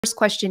First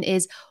question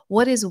is,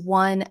 what is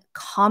one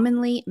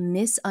commonly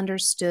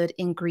misunderstood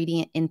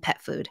ingredient in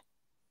pet food?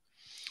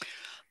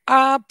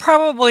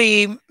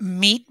 Probably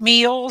meat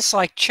meals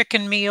like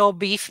chicken meal,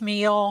 beef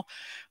meal.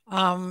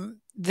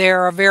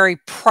 They're a very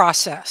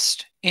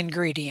processed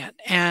ingredient,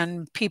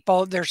 and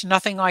there's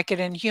nothing like it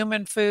in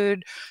human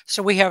food.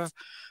 So we have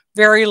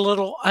very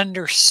little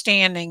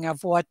understanding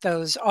of what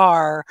those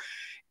are.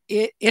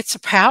 It's a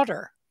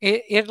powder,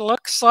 it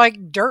looks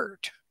like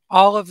dirt,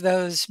 all of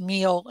those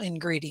meal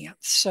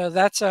ingredients. So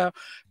that's a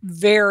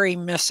very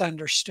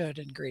misunderstood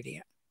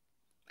ingredient.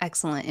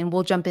 Excellent. And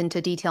we'll jump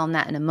into detail on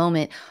that in a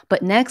moment.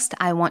 But next,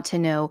 I want to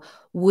know,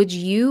 would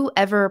you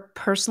ever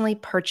personally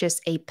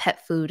purchase a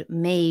pet food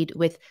made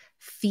with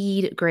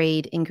feed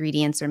grade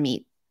ingredients or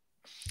meat?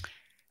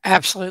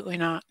 Absolutely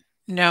not.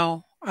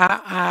 No,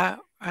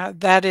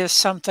 that is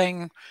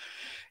something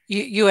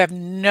you have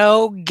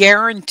no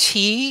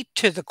guarantee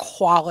to the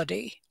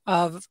quality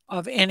of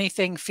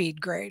anything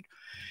feed grade,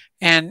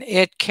 and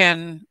it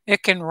can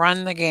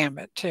run the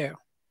gambit too.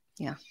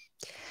 Yeah.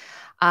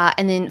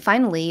 And then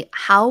finally,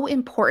 how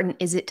important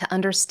is it to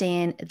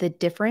understand the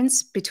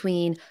difference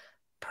between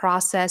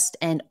processed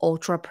and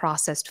ultra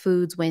processed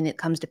foods when it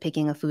comes to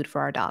picking a food for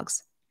our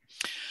dogs?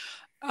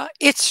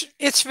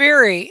 It's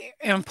very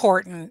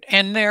important,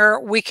 and there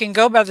we can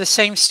go by the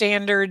same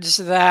standards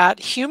that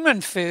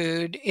human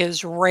food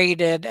is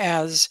rated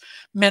as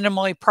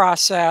minimally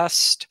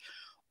processed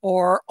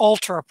or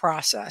ultra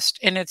processed,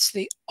 and it's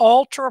the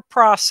ultra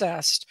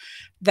processed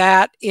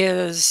that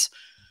is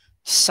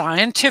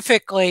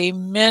scientifically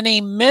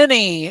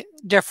many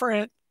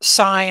different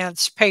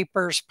science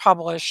papers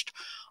published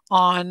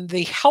on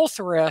the health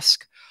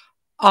risk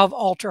of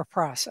ultra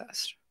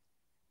processed.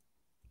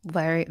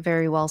 Very,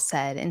 very well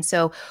said. And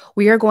so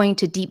we are going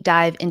to deep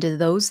dive into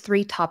those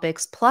three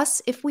topics.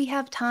 Plus, if we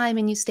have time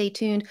and you stay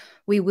tuned,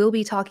 we will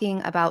be talking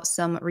about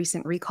some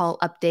recent recall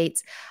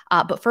updates.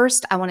 But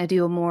first, I want to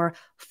do a more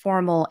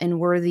formal and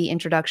worthy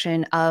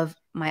introduction of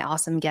my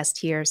awesome guest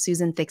here,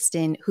 Susan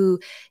Thixton, who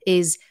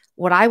is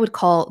what I would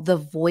call the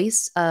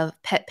voice of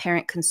pet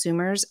parent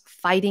consumers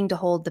fighting to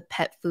hold the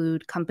pet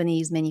food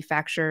companies,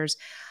 manufacturers,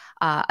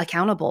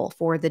 accountable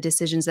for the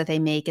decisions that they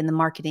make and the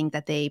marketing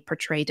that they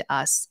portray to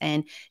us,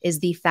 and is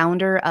the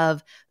founder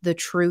of The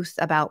Truth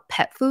About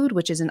Pet Food,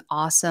 which is an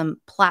awesome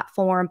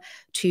platform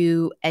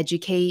to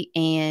educate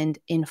and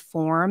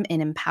inform and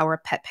empower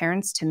pet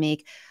parents to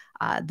make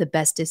the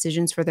best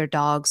decisions for their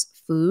dog's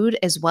food,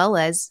 as well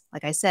as,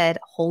 like I said,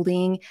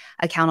 holding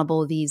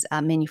accountable these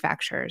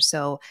manufacturers.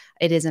 So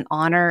it is an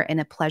honor and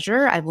a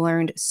pleasure. I've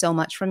learned so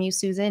much from you,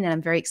 Susan, and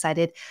I'm very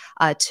excited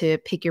to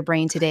pick your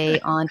brain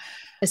today on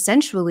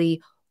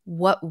essentially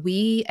what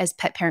we as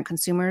pet parent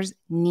consumers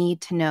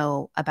need to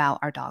know about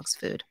our dog's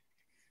food.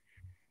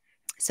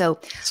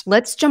 So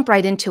let's jump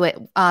right into it.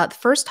 The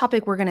first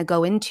topic we're going to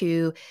go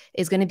into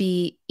is going to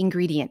be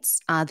ingredients,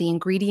 the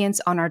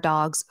ingredients on our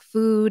dog's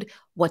food,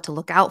 what to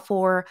look out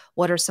for,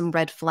 what are some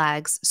red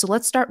flags. So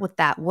let's start with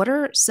that. What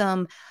are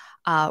some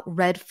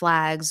red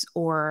flags,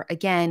 or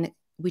again,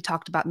 we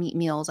talked about meat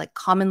meals, like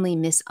commonly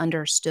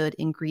misunderstood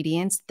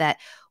ingredients that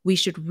we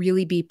should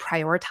really be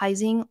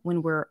prioritizing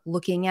when we're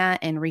looking at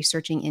and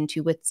researching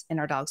into what's in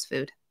our dog's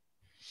food?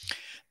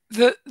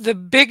 The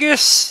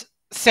biggest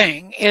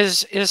thing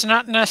is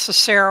not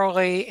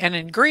necessarily an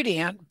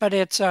ingredient, but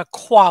it's a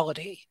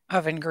quality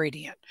of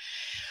ingredient.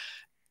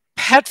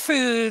 Pet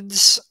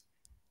foods,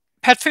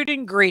 pet food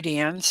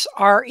ingredients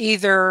are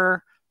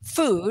either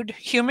food,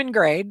 human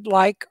grade,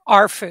 like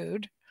our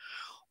food,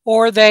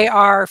 or they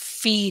are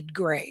feed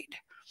grade.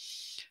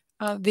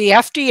 The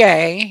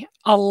FDA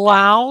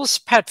allows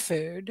pet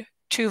food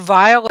to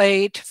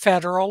violate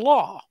federal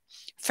law.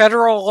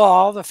 Federal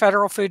law, the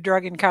Federal Food,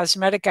 Drug, and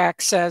Cosmetic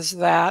Act, says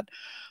that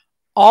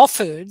all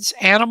foods,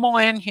 animal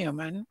and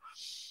human,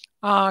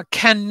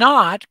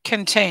 cannot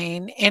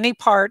contain any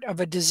part of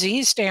a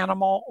diseased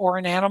animal or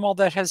an animal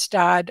that has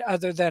died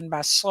other than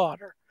by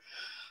slaughter.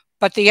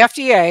 But the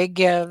FDA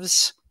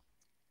gives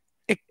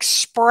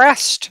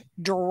expressed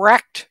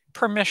direct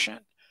permission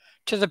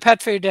to the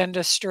pet food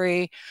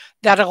industry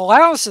that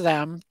allows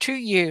them to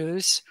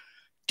use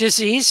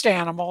diseased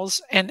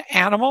animals and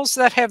animals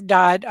that have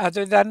died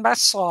other than by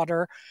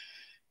slaughter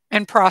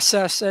and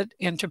process it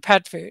into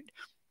pet food.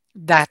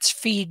 That's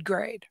feed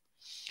grade.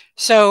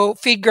 So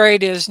feed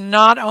grade is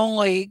not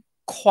only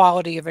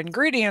quality of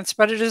ingredients,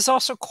 but it is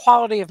also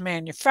quality of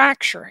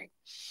manufacturing.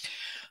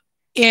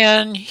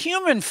 In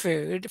human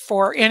food,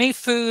 for any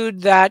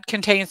food that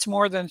contains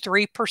more than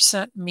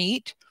 3%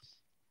 meat,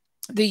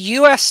 the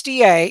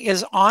USDA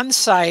is on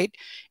site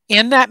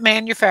in that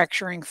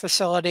manufacturing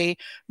facility,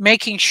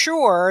 making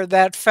sure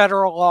that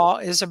federal law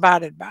is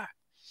abided by.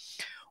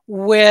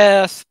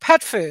 With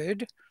pet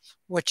food,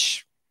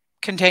 which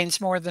contains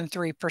more than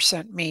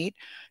 3% meat,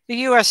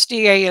 the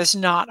USDA is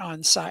not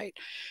on site.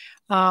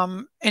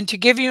 And to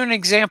give you an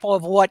example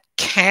of what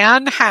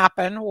can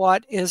happen,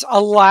 what is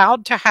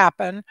allowed to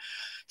happen,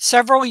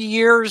 several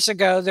years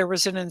ago, there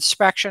was an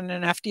inspection,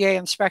 an FDA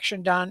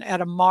inspection done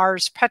at a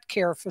Mars pet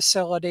care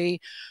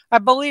facility, I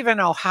believe in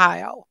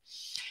Ohio.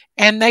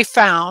 and they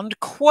found,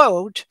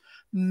 quote,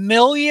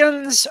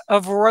 millions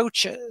of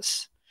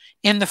roaches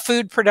in the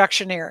food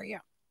production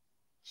area.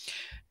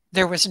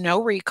 There was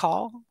no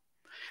recall.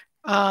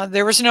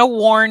 There was no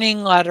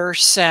warning letter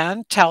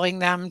sent telling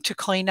them to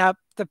clean up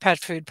the pet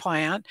food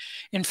plant.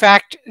 In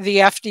fact, the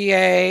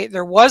FDA,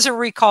 there was a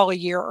recall a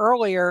year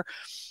earlier,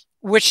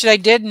 which they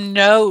did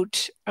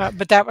note,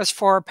 but that was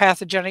for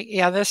pathogenic.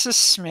 Yeah, this is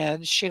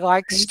Smidge. She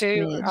likes Hey,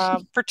 to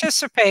Smidge.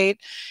 participate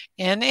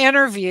in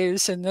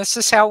interviews, and this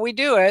is how we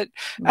do it.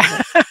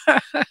 Love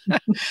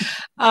it.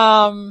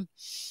 um,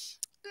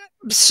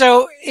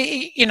 so,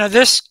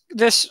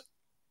 this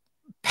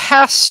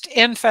pest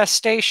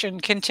infestation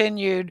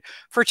continued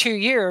for 2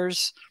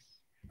 years,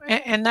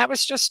 and that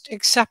was just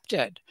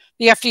accepted.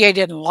 The FDA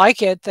didn't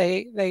like it.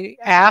 They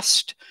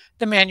asked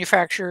the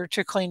manufacturer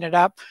to clean it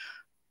up,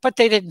 but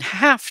they didn't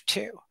have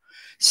to.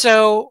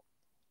 So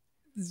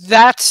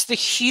that's the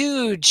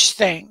huge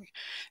thing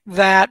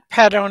that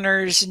pet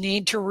owners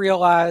need to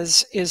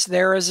realize, is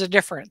there is a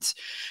difference.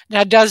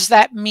 Now, does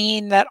that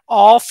mean that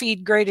all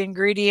feed grade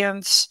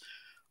ingredients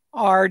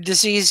are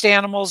diseased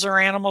animals or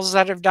animals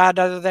that have died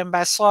other than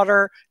by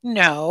slaughter?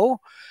 No,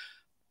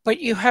 but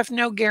you have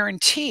no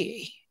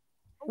guarantee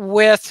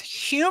with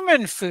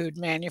human food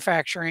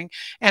manufacturing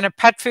and a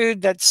pet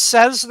food that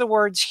says the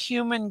words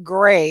human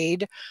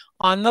grade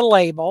on the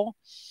label.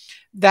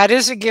 That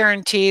is a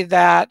guarantee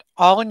that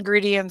all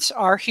ingredients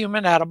are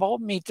human edible,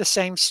 meet the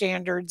same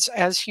standards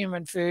as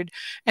human food,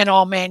 and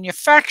all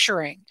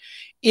manufacturing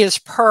is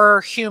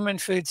per human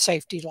food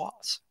safety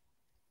laws.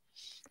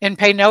 And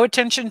pay no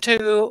attention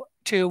to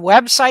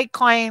website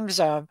claims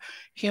of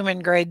human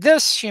grade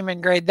this, human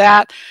grade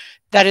that.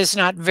 That is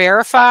not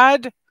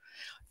verified.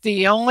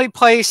 The only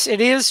place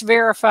it is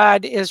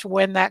verified is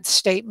when that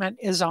statement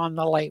is on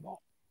the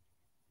label.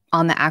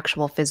 On the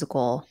actual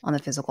physical, on the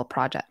physical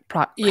product.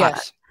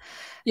 Yes.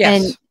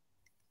 And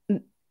Yes.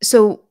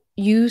 so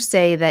you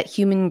say that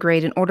human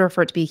grade, in order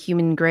for it to be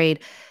human grade,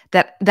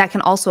 that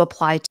can also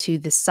apply to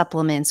the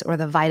supplements or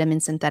the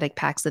vitamin synthetic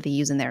packs that they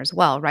use in there as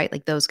well, right?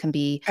 Like those can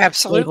be labeled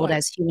Absolutely.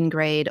 as human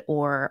grade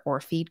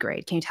or feed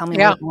grade. Can you tell me a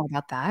little Yeah. bit more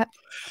about that?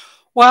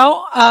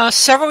 Well,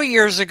 several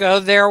years ago,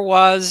 there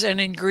was an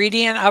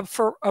ingredient up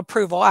for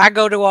approval. I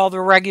go to all the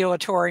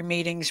regulatory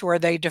meetings where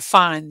they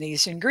define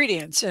these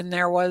ingredients, and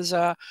there was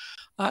a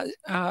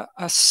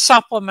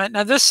supplement.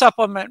 Now, this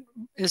supplement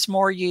is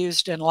more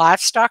used in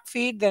livestock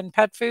feed than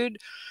pet food,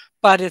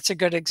 but it's a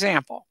good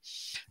example.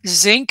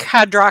 Zinc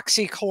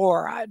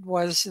hydroxychloride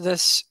was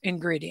this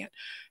ingredient.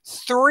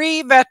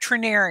 3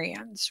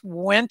 veterinarians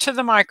went to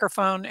the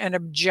microphone and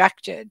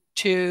objected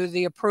to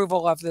the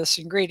approval of this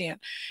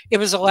ingredient. It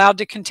was allowed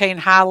to contain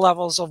high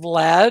levels of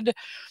lead.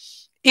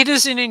 It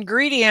is an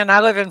ingredient, I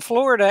live in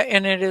Florida,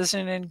 and it is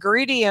an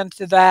ingredient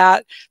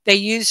that they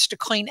use to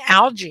clean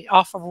algae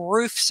off of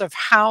roofs of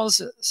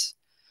houses.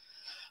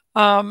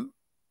 3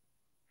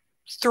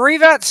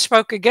 vets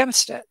spoke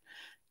against it.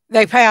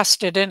 They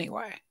passed it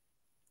anyway.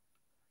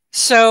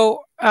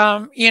 So,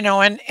 and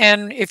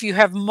if you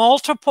have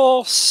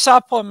multiple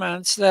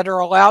supplements that are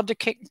allowed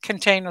to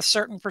contain a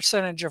certain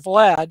percentage of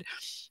lead,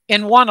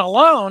 in one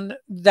alone,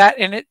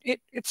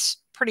 it's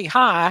pretty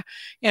high.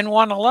 In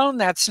one alone,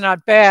 that's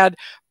not bad.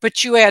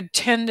 But you add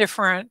 10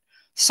 different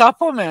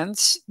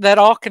supplements that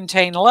all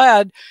contain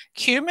lead,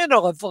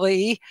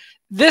 cumulatively,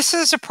 this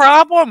is a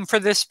problem for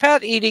this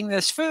pet eating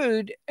this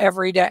food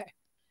every day.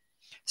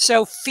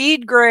 So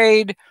feed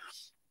grade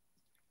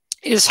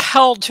is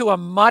held to a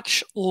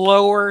much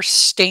lower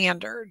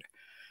standard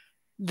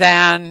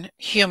than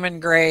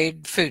human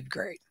grade food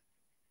grade.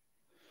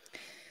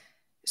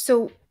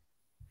 So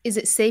is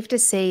it safe to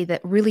say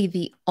that really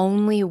the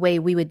only way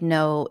we would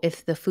know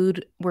if the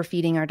food we're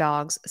feeding our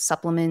dogs,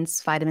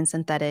 supplements, vitamin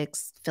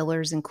synthetics,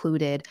 fillers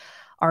included,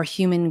 are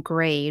human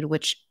grade,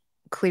 which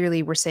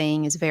clearly we're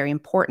saying is very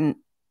important,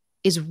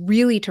 is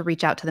really to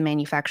reach out to the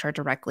manufacturer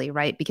directly,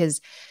 right? Because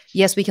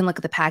yes, we can look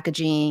at the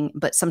packaging,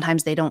 but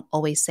sometimes they don't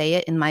always say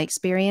it in my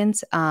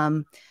experience,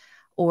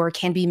 or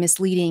can be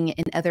misleading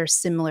in other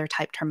similar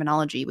type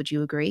terminology. Would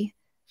you agree?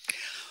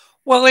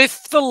 Well,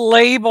 if the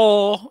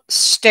label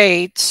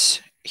states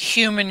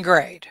human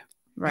grade,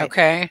 Right.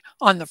 okay,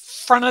 on the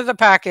front of the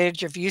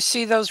package, if you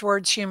see those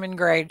words human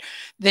grade,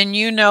 then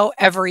you know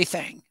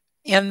everything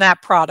in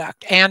that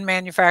product and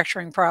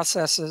manufacturing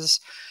processes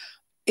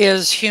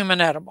is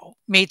human edible,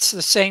 meets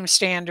the same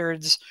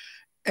standards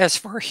as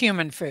for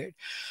human food.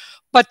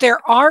 But there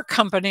are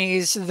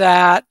companies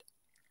that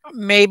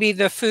maybe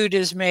the food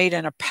is made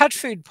in a pet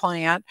food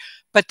plant,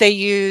 but they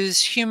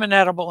use human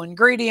edible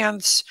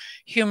ingredients,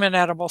 human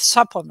edible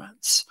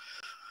supplements.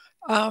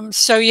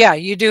 So yeah,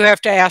 you do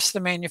have to ask the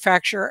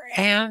manufacturer,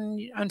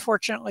 and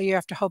unfortunately, you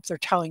have to hope they're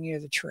telling you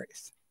the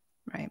truth.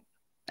 Right.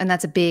 And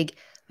that's a big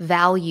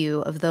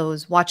value of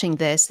those watching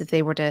this. If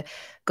they were to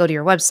go to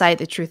your website,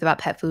 The Truth About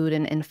Pet Food,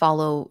 and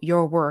follow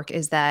your work,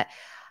 is that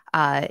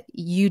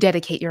you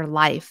dedicate your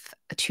life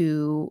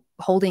to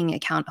holding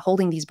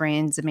these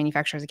brands and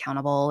manufacturers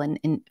accountable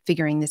and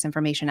figuring this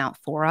information out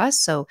for us.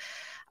 So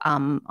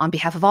on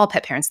behalf of all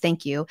pet parents,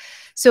 thank you.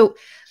 So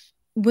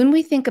When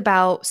we think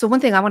about, so one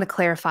thing I want to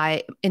clarify,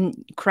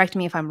 and correct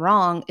me if I'm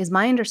wrong, is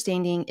my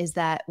understanding is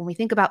that when we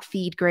think about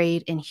feed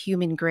grade and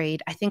human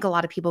grade, I think a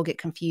lot of people get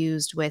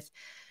confused with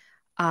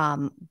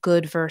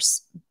good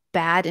versus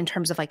bad in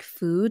terms of like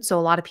food. So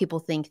a lot of people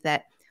think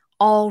that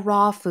all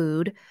raw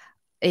food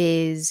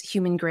is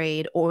human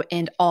grade, or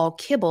and all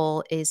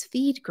kibble is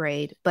feed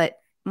grade. But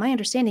my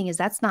understanding is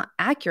that's not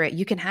accurate.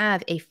 You can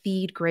have a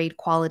feed grade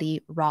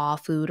quality raw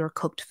food or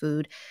cooked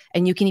food,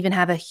 and you can even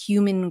have a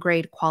human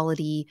grade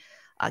quality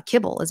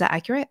kibble. Is that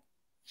accurate?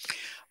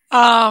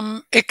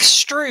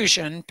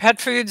 Extrusion,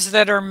 pet foods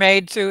that are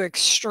made through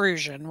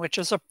extrusion, which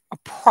is a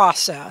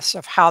process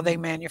of how they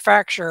Mhm.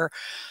 manufacture.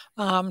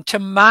 To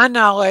my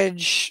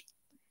knowledge,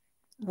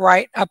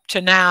 right up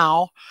to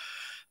now,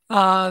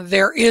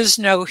 there is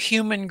no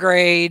human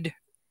grade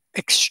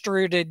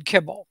extruded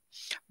kibble,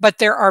 but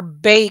there are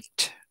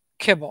baked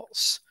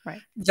kibbles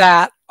Right.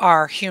 that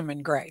are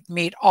human grade,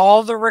 meet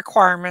all the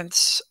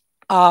requirements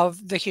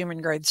of the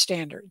human grade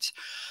standards.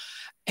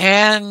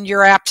 And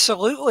you're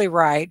absolutely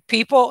right.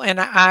 People, and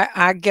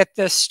I get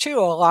this too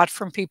a lot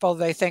from people,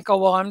 they think, oh,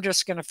 well, I'm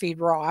just going to feed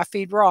raw. I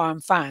feed raw,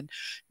 I'm fine.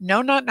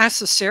 No, not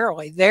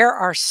necessarily. There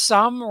are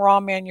some raw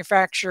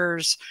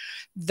manufacturers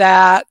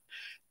that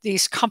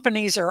these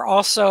companies are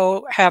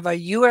also have a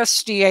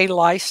USDA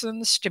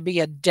license to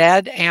be a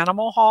dead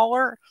animal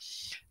hauler.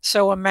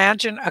 So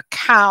imagine a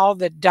cow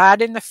that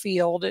died in the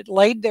field. It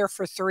laid there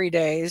for 3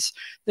 days.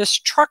 This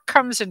truck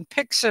comes and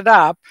picks it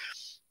up.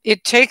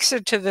 It takes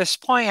it to this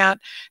plant.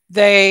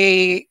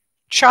 They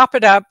chop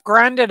it up,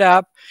 grind it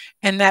up,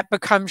 and that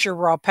becomes your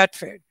raw pet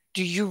food.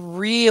 Do you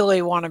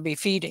really want to be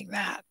feeding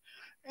that?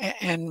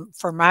 And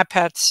for my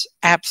pets,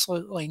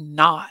 absolutely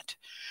not.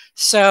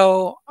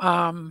 So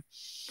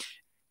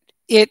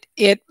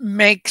it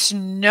makes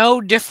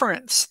no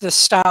difference the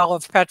style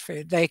of pet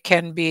food. They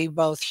can be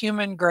both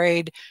human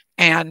grade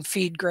and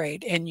feed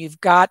grade, and you've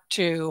got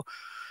to.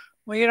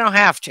 Well, you don't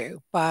have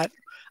to, but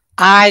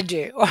I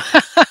do.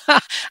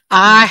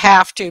 I Yeah.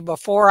 have to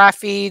before I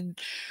feed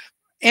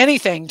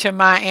anything to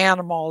my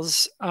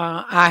animals.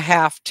 I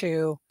have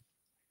to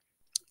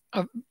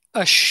uh,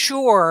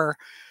 assure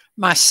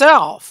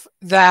myself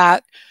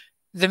that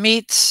the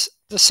meats,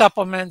 the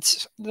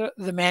supplements, the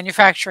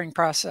manufacturing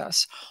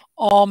process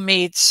all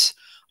meets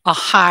a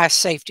high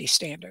safety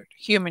standard,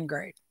 human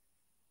grade.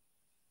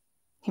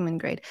 Human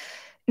grade.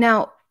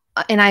 Now,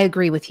 and I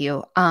agree with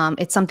you.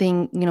 It's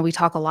something, we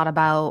talk a lot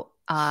about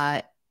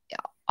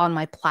on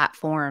my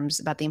platforms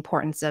about the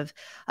importance of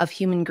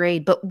human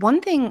grade. But one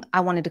thing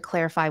I wanted to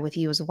clarify with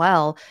you as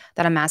well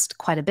that I'm asked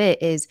quite a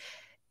bit is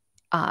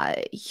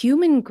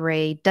human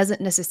grade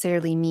doesn't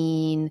necessarily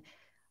mean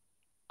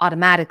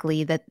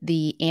automatically that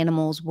the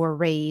animals were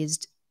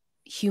raised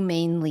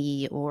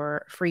humanely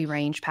or free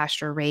range,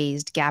 pasture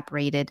raised, gap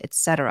rated,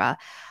 etc.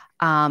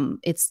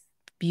 It's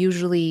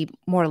usually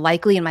more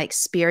likely in my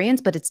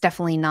experience, but it's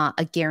definitely not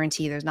a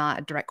guarantee. There's not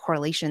a direct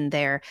correlation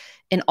there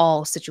in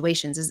all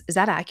situations. Is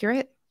that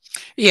accurate?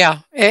 Yeah,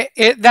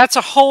 that's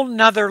a whole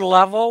nother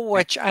level, Right.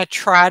 which I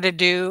try to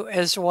do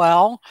as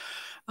well.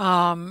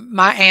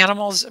 My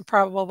animals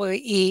probably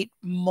eat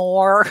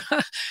more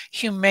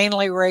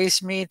humanely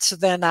raised meats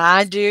than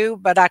I do,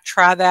 but I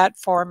try that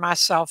for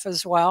myself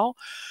as well.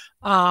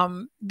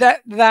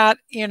 That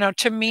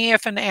to me,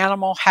 if an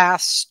animal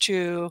has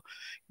to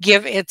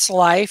give its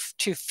life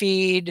to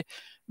feed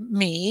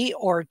me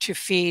or to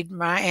feed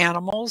my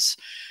animals,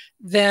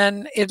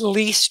 then at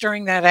least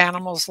during that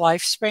animal's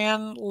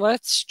lifespan,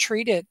 let's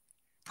treat it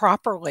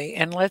properly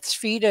and let's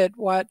feed it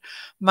what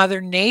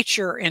Mother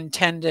Nature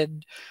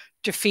intended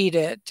to feed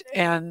it.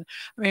 And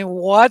I mean,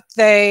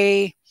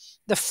 the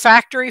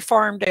factory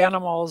farmed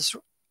animals,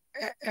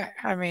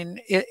 I mean,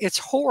 it's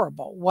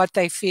horrible what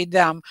they feed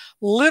them.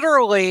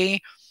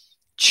 Literally,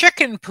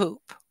 chicken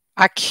poop.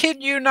 I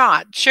kid you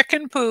not.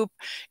 Chicken poop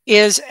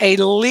is a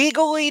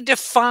legally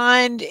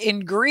defined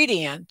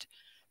ingredient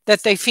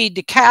that they feed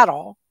to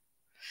cattle.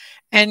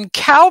 And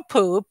cow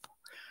poop,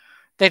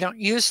 they don't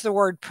use the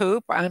word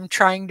poop. I'm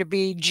trying to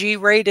be G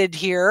rated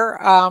here.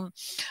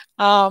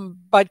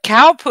 But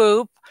cow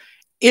poop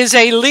is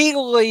a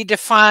legally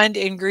defined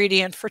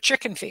ingredient for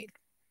chicken feed.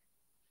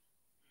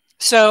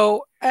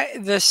 So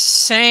the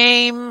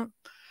same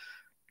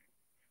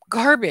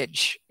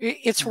garbage,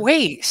 it's Yeah.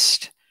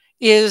 waste,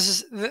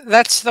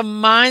 that's the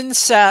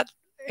mindset.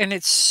 And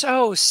it's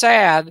so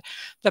sad.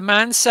 The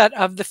mindset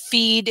of the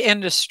feed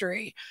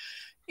industry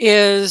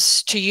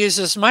is to use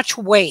as much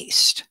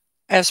waste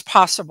as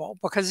possible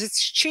because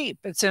it's cheap,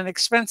 it's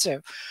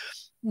inexpensive.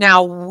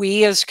 Now,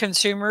 we as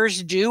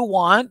consumers do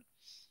want,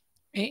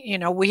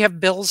 we have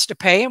bills to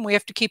pay and we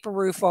have to keep a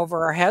roof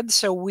over our heads.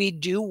 So we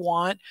do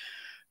want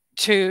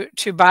to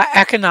buy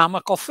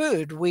economical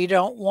food. We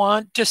don't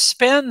want to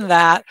spend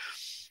that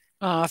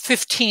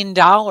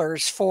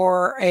 $15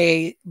 for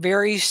a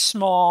very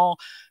small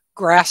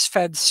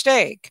grass-fed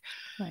steak.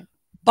 Right.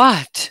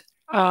 But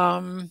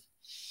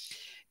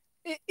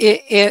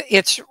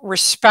it's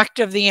respect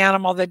of the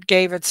animal that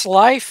gave its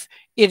life.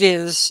 It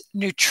is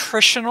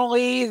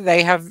nutritionally,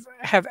 they have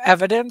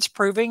evidence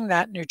proving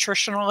that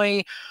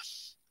nutritionally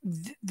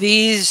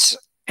these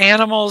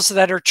animals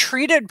that are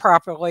treated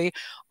properly,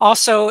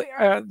 also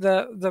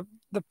the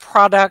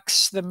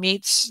products, the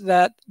meats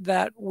that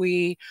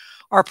we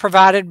are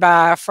provided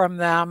by from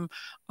them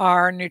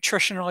are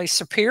nutritionally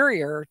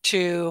superior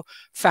to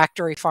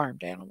factory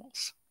farmed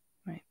animals.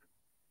 Right.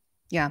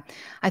 Yeah.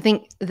 I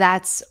think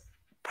that's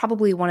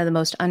probably one of the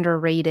most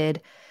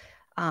underrated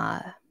uh,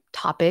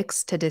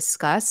 topics to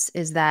discuss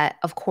is that,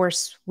 of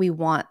course, we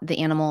want the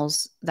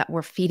animals that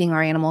we're feeding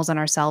our animals and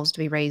ourselves to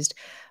be raised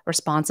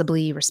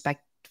responsibly,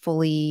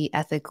 respectfully,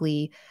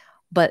 ethically.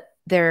 But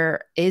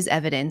there is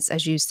evidence,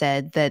 as you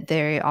said, that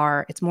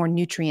it's more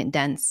nutrient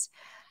dense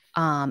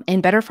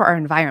and better for our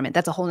environment.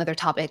 That's a whole nother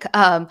topic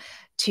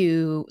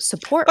to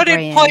support But it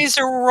brands. plays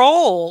a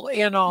role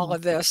in all Mhm.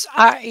 of this.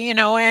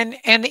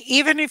 And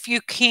even if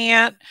you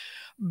can't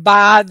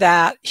buy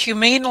that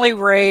humanely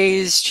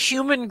raised,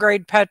 human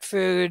grade pet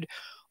food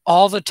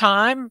all the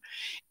time,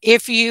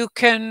 if you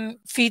can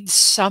feed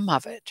some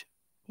of it,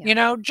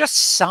 Yeah. just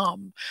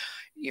some.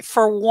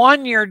 For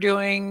one, you're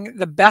doing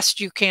the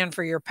best you can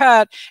for your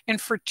pet. And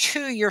for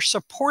two, you're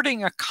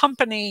supporting a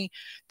company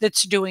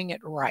that's doing it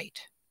right.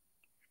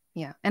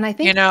 Yeah. And I You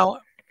think know,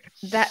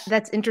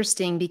 that's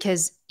interesting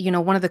because,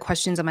 one of the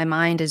questions on my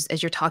mind is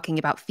as you're talking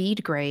about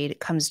feed grade, it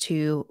comes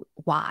to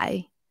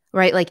why,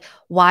 right? Like,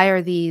 why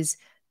are these,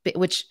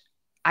 which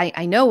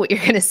I know what you're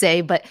going to say,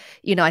 but,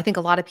 I think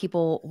a lot of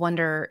people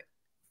wonder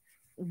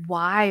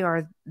why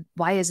are,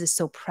 why is this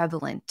so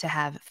prevalent to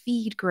have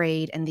feed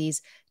grade and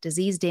these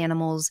diseased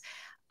animals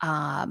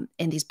and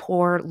these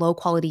poor, low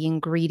quality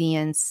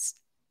ingredients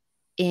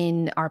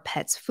in our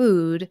pets'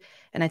 food?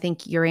 And I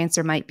think your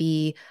answer might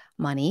be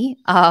money,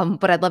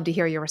 but I'd love to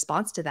hear your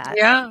response to that.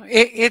 yeah,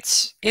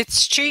 it's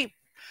cheap,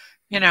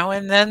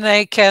 and then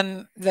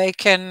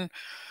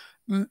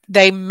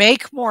they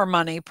make more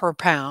money per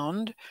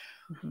pound.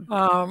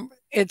 Mhm.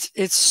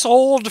 It's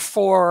sold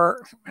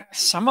for,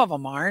 some of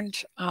them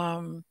aren't.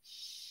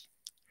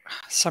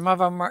 Some of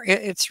them are.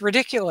 It's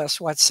ridiculous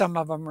what some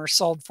of them are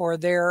sold for.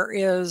 There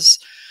is,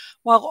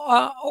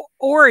 well,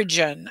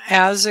 Origin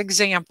as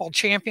example,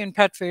 Champion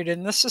Pet Food,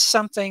 and this is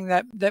something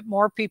that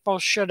more people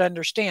should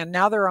understand.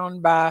 Now they're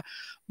owned by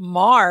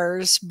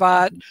Mars,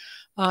 but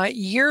Mhm.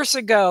 years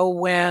ago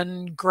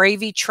when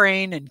Gravy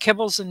Train and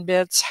Kibbles and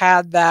Bits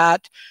had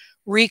that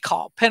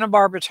recall,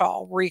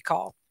 pentobarbital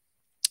recall.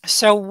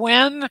 So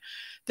when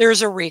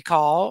there's a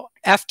recall,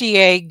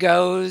 FDA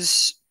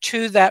goes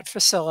to that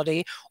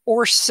facility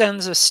or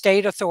sends a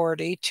state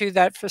authority to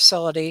that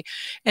facility,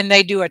 and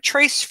they do a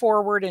trace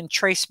forward and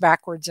trace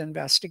backwards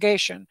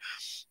investigation.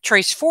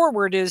 Trace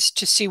forward is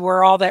to see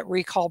where all that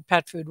recalled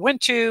pet food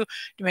went to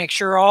make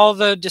sure all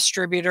the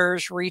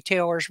distributors,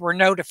 retailers were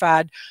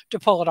notified to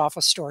pull it off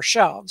of store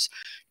shelves.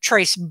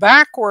 Trace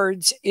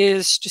backwards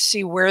is to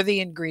see where the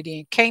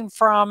ingredient came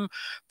from,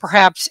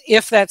 perhaps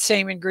if that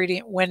same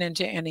ingredient went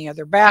into any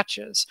other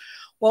batches.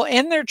 Well,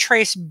 in their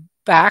trace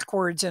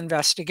backwards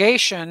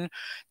investigation,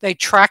 they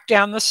tracked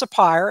down the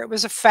supplier. It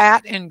was a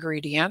fat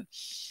ingredient,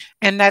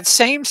 and that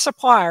same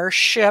supplier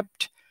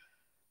shipped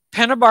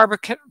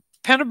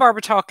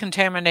pentobarbital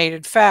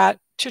contaminated fat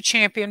to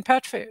Champion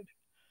Pet Food.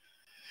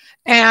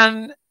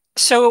 And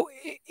so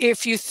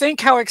if you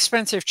think how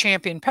expensive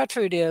Champion Pet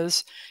Food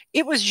is,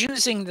 it was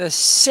using the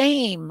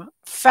same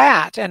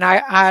fat. And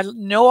I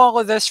know all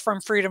of this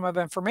from Freedom of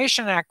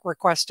Information Act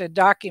requested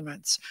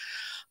documents.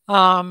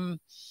 Um,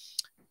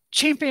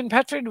 Champion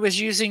Pet Food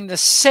was using the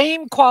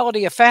same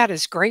quality of fat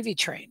as Gravy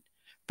Train,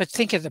 but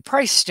think of the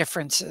price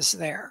differences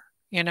there,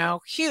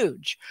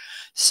 huge.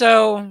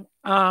 So,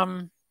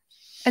 And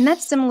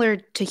that's similar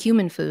to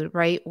human food,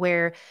 right?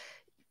 Where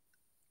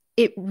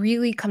it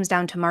really comes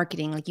down to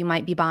marketing. Like you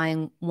might be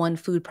buying one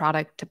food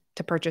product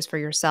to purchase for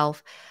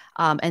yourself.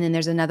 And then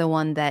there's another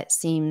one that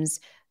seems,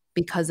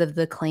 because of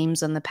the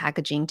claims on the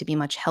packaging, to be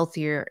much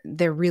healthier.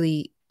 They're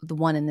really the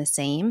one and the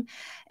same.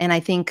 And I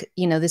think,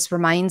 this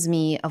reminds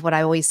me of what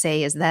I always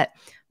say is that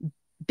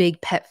big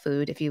pet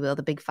food, if you will,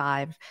 the big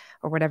five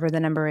or whatever the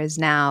number is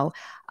now,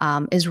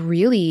 is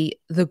really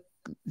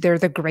they're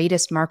the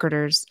greatest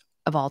marketers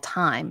of all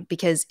time.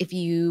 Because if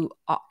you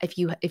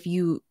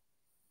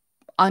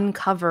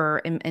uncover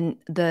and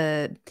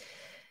the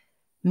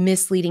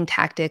misleading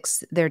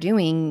tactics they're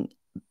doing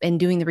and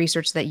doing the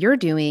research that you're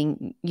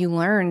doing, you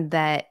learn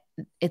that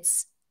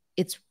it's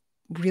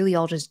really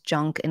all just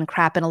junk and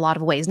crap in a lot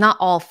of ways. Not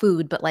all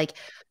food, but like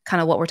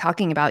kind of what we're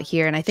talking about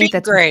here. And I think feed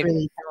that's what's grade.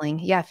 really telling.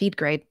 Yeah, feed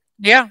grade.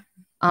 Yeah.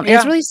 And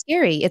it's Yeah. really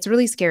scary. It's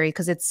really scary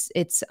because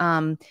it's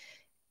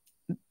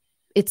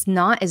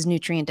not as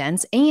nutrient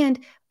dense.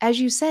 And as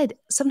you said,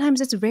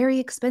 sometimes it's very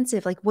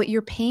expensive. Like what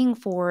you're paying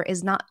for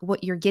is not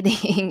what you're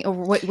getting or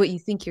what you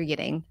think you're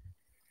getting.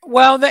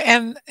 Well,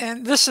 and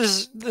this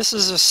is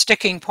a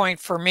sticking point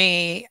for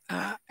me,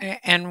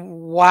 and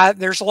why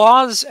there's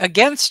laws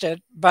against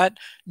it, but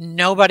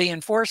nobody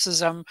enforces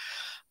them.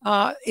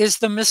 Is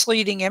the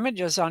misleading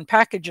images on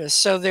packages.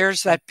 So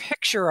there's that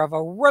picture of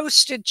a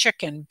roasted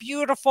chicken,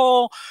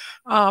 beautiful.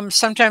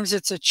 Sometimes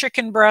it's a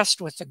chicken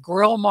breast with the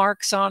grill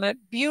marks on it,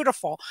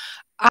 beautiful.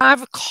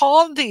 I've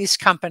called these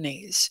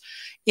companies.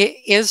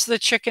 Is the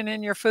chicken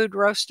in your food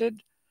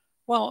roasted?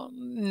 Well,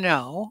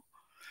 no.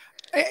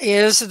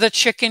 Is the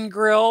chicken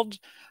grilled?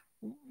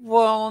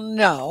 Well,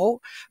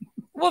 no.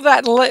 Well,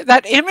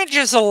 that image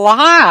is a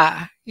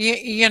lie.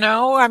 You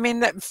know, I mean,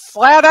 that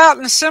flat out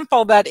and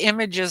simple, that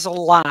image is a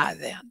lie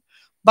then.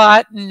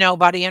 But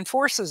nobody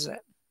enforces it.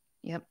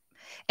 Yep.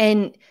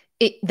 And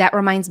that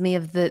reminds me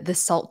of the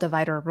salt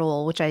divider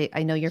rule, which I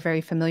know you're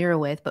very familiar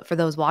with, but for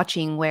those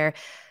watching, where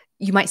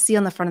you might see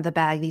on the front of the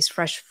bag these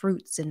fresh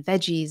fruits and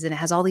veggies, and it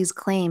has all these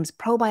claims,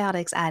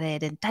 probiotics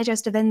added, and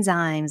digestive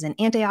enzymes, and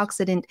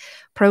antioxidant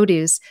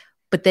produce.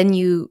 But then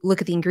you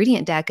look at the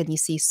ingredient deck and you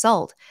see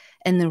salt.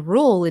 And the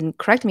rule, and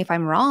correct me if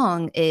I'm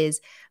wrong,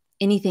 is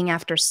anything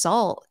after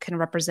salt can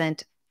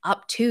represent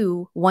up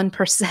to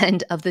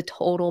 1% of the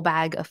total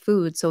bag of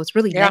food. So it's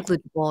really Yeah.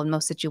 negligible in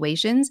most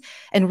situations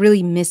and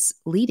really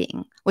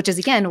misleading, which is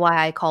again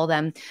why I call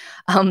them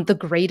the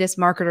greatest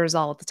marketers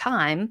all the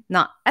time,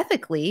 not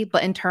ethically,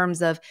 but in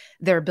terms of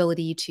their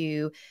ability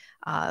to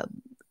uh,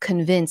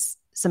 convince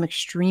some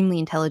extremely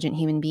intelligent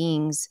human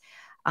beings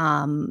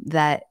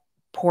that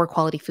poor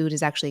quality food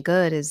is actually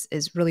good is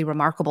really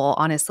remarkable.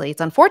 Honestly, it's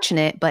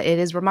unfortunate, but it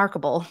is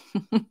remarkable.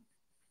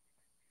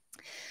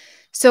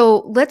 So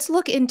let's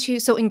look into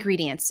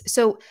ingredients.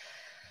 So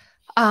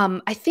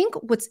I think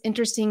what's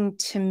interesting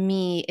to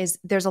me is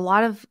there's a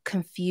lot of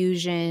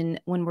confusion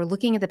when we're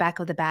looking at the back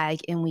of the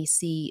bag and we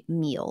see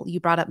meal. You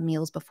brought up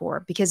meals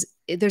before because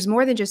there's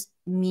more than just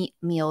meat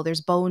meal. There's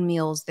bone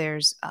meals.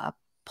 There's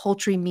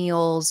poultry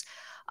meals,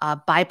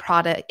 animal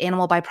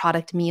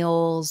byproduct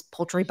meals,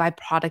 poultry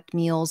byproduct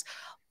meals.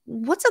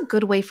 What's a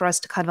good way for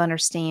us to kind of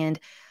understand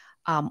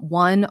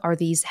one, are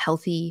these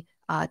healthy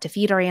to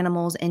feed our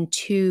animals? And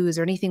two, is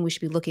there anything we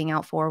should be looking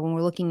out for when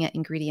we're looking at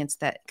ingredients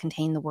that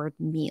contain the word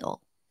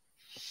meal?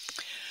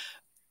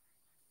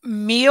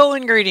 Meal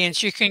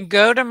ingredients. You can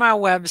go to my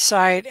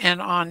website, and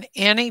on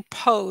any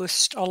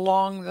post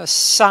along the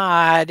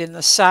side in the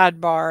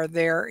sidebar,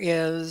 there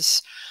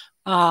is,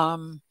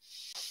 I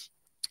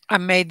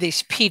made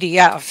these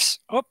PDFs.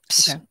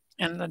 Oops. Okay.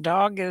 And the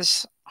dog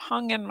is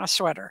hung in my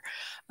sweater.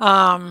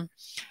 Um,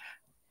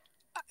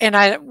 and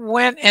I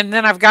went, and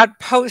then I've got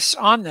posts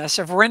on this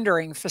of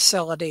rendering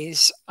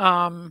facilities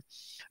of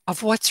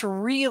what's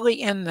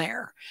really in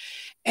there.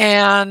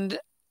 And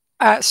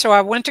so I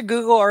went to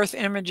Google Earth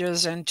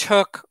Images and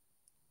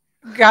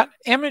got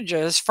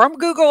images from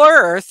Google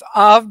Earth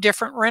of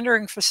different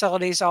rendering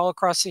facilities all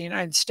across the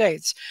United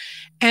States.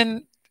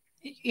 And,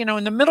 you know,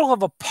 in the middle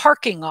of a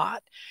parking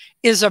lot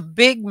is a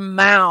big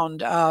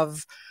mound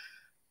of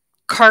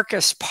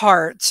carcass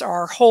parts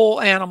or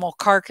whole animal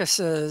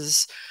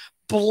carcasses,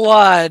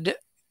 blood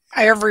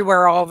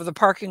everywhere all over the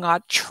parking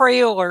lot,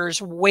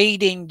 trailers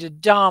waiting to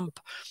dump,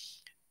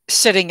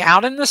 sitting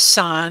out in the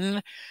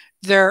sun.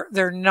 They're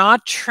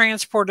not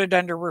transported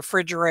under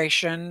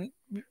refrigeration.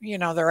 You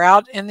know, they're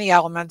out in the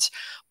elements,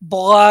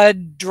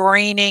 blood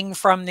draining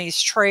from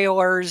these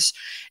trailers,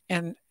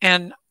 and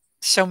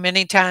so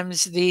many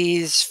times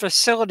these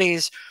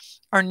facilities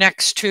are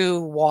next to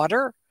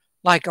water,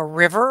 like a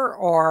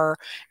river,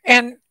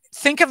 and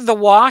think of the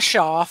wash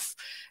off.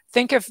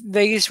 Think if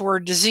these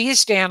were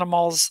diseased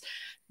animals,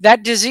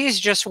 that disease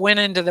just went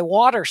into the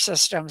water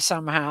system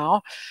somehow.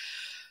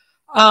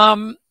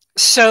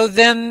 So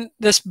then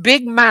this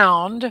big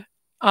mound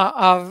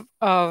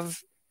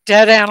of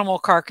dead animal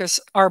carcass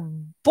are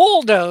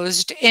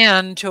bulldozed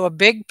into a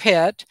big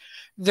pit.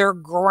 They're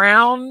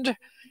ground,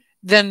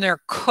 then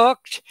they're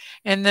cooked,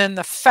 and then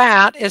the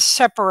fat is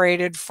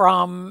separated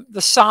from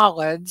the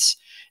solids,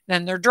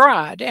 then they're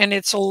dried, and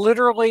it's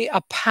literally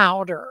a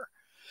powder.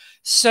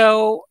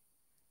 So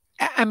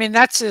I mean,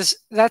 that's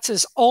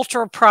as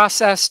ultra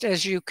processed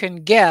as you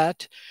can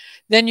get.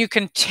 Then you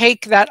can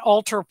take that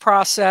ultra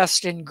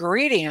processed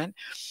ingredient,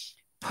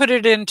 put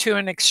it into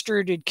an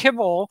extruded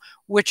kibble,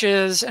 which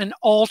is an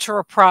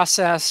ultra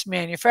processed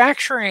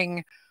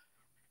manufacturing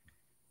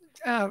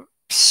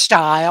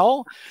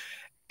style,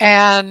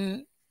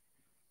 and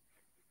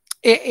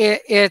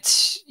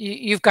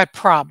you've got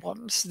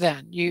problems.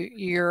 Then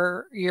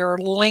you're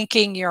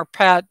linking your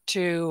pet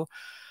to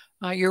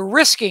you're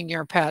risking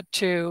your pet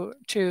to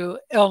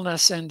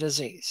illness and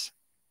disease.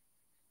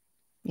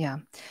 Yeah.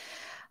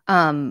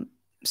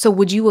 So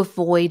would you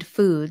avoid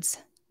foods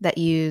that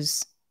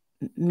use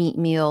meat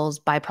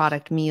meals,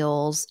 byproduct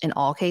meals in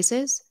all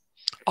cases?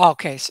 All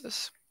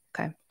cases.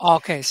 Okay. All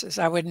cases.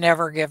 I would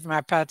never give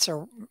my pets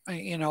a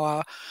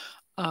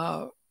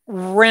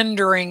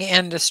rendering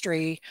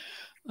industry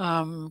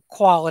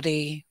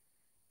quality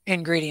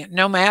ingredient,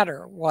 no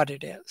matter what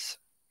it is.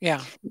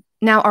 Yeah.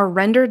 Now, are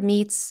rendered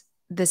meats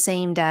the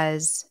same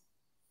as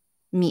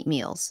meat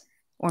meals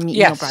or meat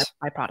meal Yes.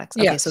 byproducts?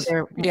 Okay, so Yes.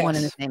 they're one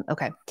and the Yes. same.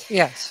 Okay.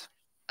 Yes.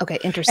 Okay,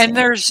 And interesting.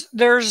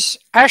 there's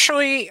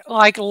actually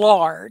like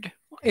lard.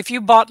 If you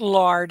bought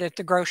lard at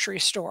the grocery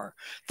store,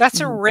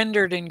 that's a Mhm.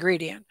 rendered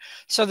ingredient.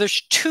 So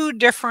there's two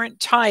different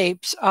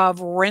types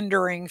of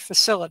rendering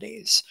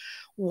facilities.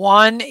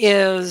 One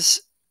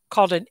is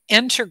called an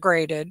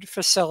integrated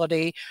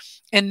facility,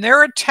 and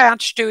they're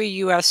attached to a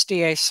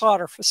USDA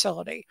slaughter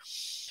facility.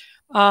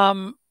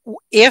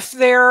 If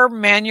they're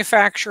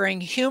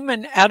manufacturing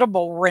human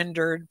edible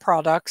rendered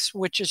products,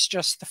 which is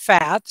just the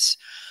fats,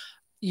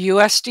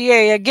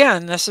 USDA,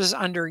 again, this is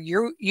under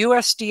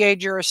USDA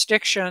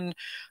jurisdiction.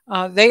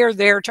 They are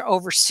there to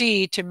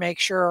oversee to make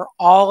sure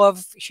all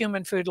of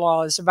human food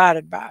law is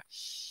abided by.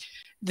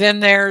 Then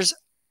there's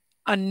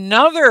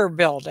another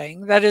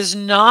building that is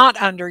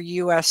not under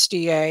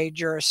USDA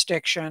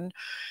jurisdiction.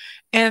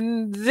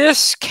 And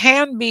this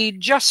can be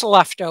just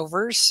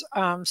leftovers.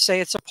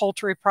 Say it's a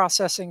poultry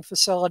processing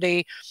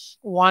facility.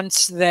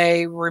 Once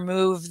they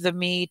remove the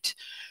meat,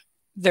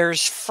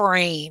 there's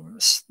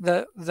frames,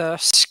 the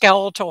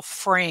skeletal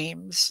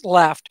frames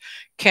left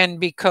can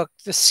be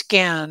cooked, the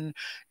skin,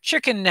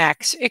 chicken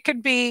necks. It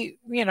could be,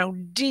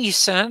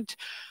 decent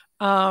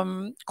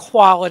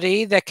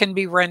quality that can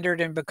be rendered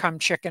and become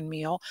chicken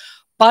meal.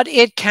 But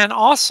it can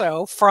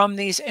also, from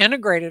these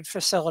integrated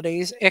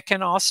facilities, it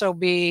can also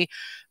be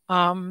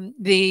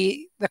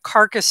the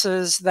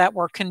carcasses that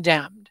were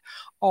condemned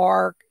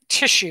or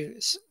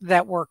tissues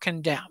that were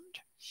condemned.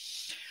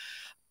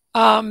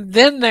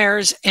 Then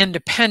there's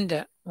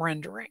independent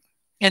rendering,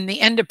 and the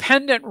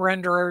independent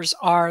renderers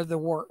are the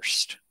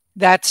worst.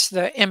 That's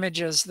the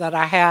images that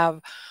I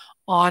have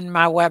on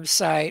my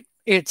website.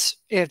 It's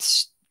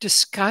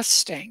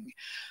disgusting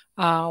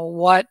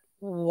what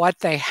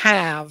they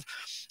have.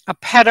 A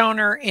pet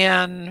owner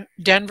in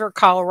Denver,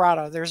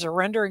 Colorado. There's a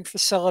rendering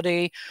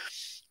facility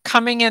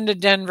coming into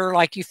Denver,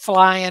 like you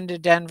fly into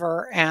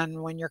Denver,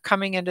 and when you're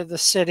coming into the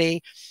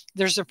city,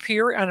 there's a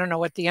I don't know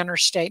what the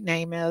interstate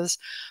name is,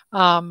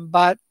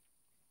 but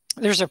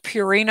there's a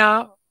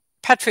Purina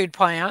pet food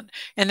plant,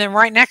 and then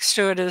right next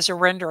to it is a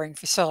rendering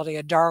facility,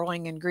 a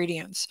Darling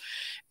Ingredients.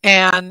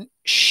 And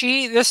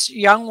this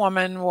young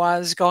woman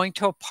was going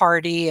to a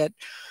party at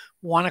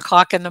 1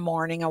 o'clock in the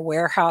morning, a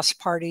warehouse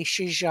party.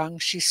 She's young.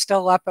 She's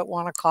still up at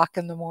 1 o'clock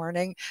in the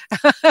morning.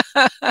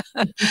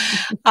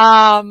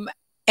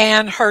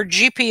 And her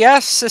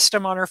GPS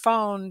system on her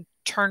phone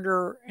turned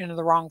her into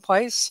the wrong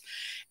place.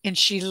 And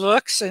she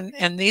looks,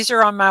 and these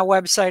are on my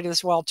website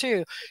as well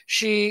too.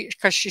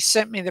 Because she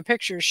sent me the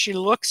pictures, she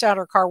looks out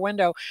her car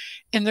window,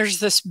 and there's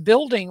this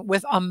building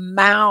with a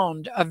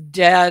mound of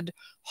dead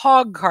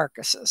hog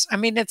carcasses. I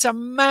mean, it's a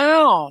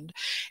mound.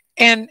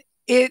 And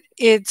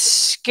it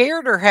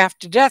scared her half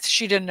to death.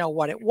 She didn't know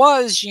what it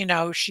was.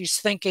 She's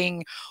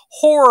thinking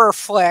horror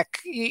flick,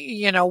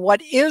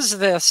 what is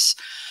this?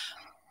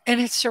 And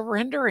it's a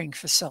rendering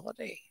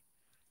facility.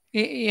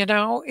 They're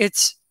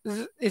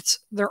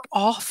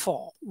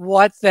awful.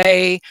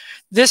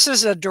 This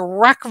is a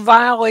direct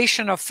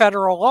violation of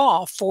federal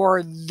law for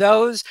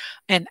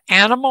an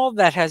animal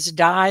that has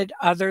died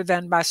other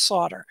than by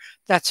slaughter.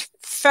 That's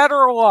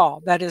federal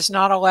law. That is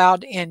not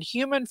allowed in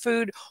human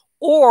food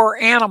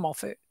or animal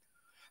food.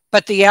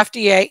 But the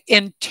FDA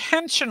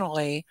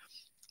intentionally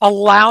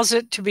allows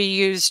it to be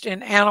used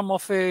in animal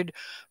food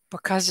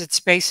because it's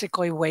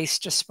basically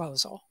waste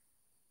disposal.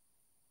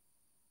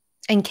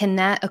 And can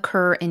that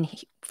occur in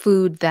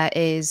food that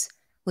is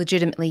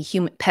legitimately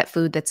pet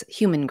food that's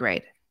human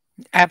grade?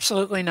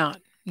 Absolutely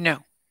not. No.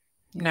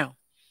 No.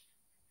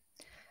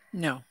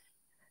 No.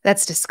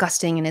 That's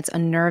disgusting, and it's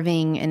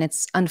unnerving, and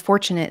it's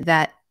unfortunate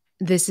that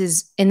this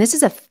is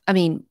I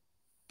mean,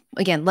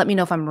 again, let me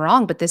know if I'm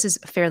wrong, but this is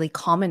a fairly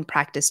common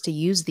practice to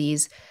use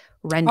these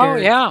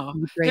rendered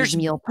there's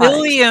meal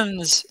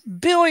products.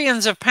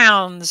 billions of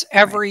pounds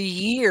every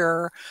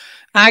year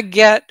I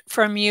get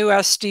from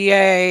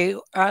USDA.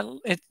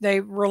 They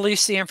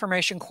release the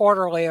information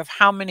quarterly of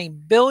how many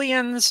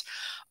billions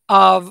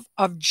of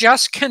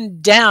just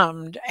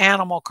condemned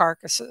animal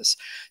carcasses.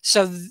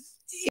 So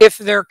if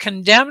they're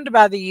condemned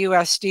by the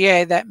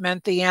USDA, that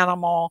meant the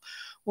animal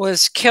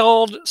was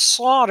killed,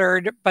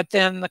 slaughtered, but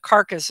then the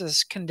carcass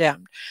is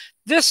condemned.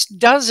 This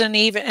doesn't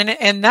even,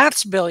 and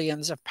that's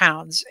billions of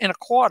pounds in a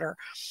quarter.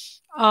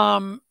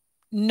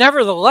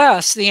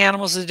 Nevertheless, the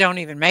animals that don't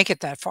even make it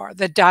that far,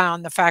 that die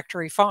on the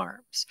factory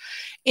farms.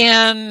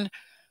 And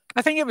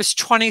I think it was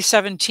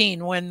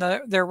 2017 when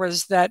there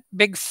was that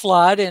big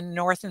flood in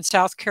North and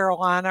South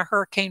Carolina,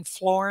 Hurricane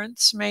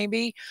Florence,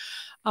 maybe.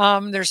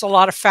 There's a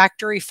lot of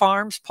factory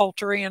farms,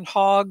 poultry and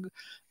hog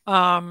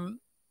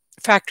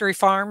factory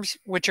farms,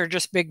 which are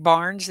just big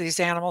barns. These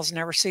animals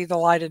never see the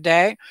light of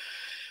day.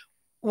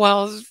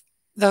 Well,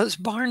 those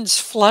barns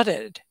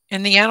flooded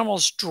and the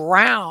animals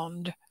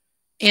drowned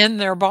in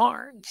their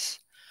barns.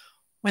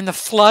 When the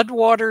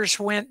floodwaters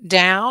went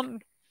down,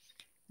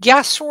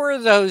 guess where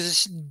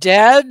those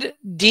dead,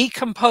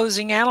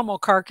 decomposing animal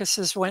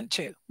carcasses went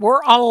to?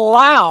 Were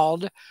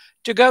allowed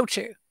to go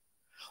to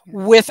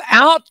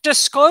without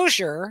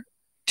disclosure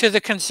to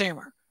the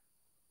consumer.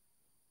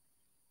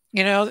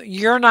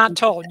 You're not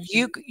told.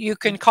 You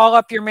can call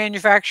up your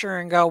manufacturer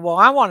and go, well,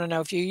 I want to know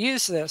if you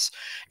use this.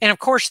 And of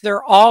course,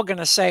 they're all going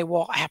to say,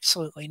 well,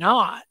 absolutely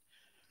not.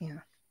 Yeah.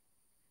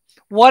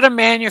 What a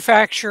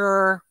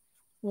manufacturer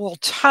will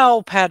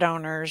tell pet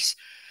owners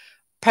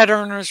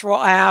will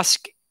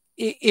ask,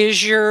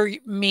 is your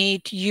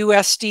meat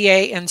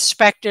USDA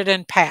inspected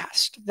and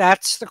passed?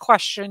 That's the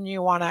question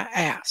you want to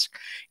ask.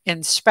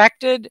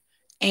 Inspected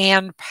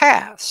and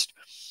past?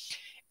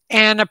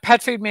 And a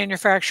pet food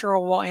manufacturer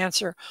will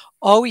answer,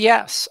 oh,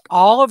 yes,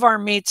 all of our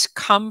meats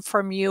come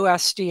from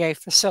USDA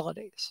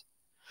facilities.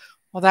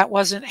 Well, that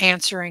wasn't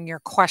answering your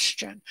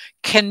question.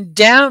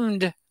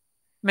 Condemned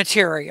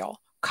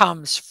material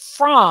comes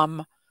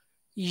from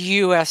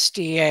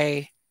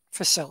USDA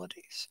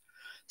facilities.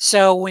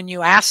 So when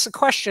you ask the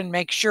question,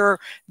 make sure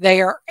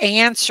they are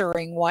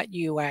answering what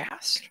you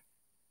asked.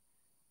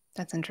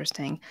 That's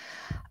interesting.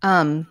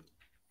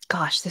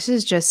 Gosh, this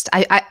is just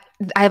I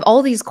have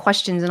all these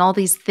questions and all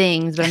these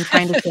things, but I'm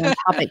trying to stay on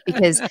topic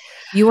because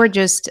you are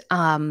just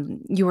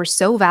you are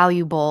so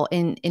valuable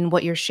in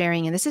what you're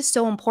sharing, and this is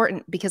so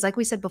important because, like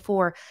we said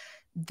before,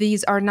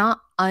 these are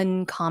not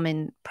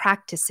uncommon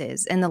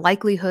practices, and the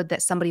likelihood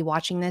that somebody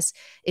watching this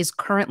is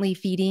currently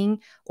feeding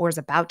or is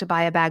about to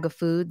buy a bag of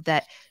food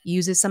that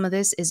uses some of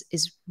this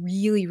is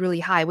really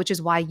really high, which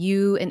is why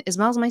you and as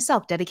well as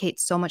myself dedicate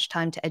so much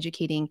time to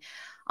educating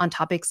on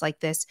topics like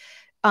this.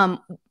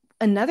 Um,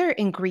 Another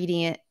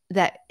ingredient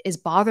that is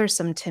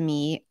bothersome to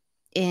me,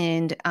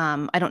 and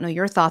I don't know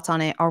your thoughts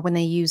on it, are when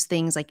they use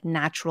things like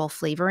natural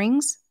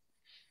flavorings,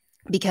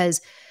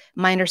 because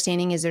my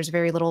understanding is there's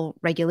very little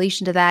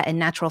regulation to that, and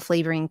natural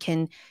flavoring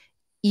can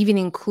even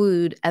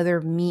include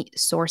other meat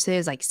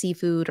sources like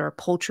seafood or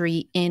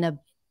poultry in a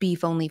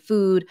beef only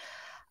food,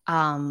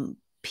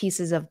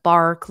 pieces of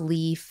bark,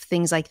 leaf,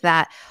 things like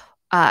that.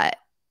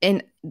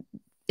 And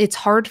it's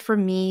hard for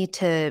me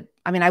to,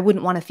 I mean, I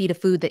wouldn't want to feed a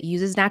food that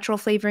uses natural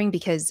flavoring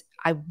because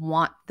I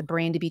want the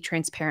brand to be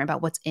transparent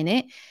about what's in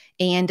it.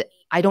 And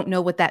I don't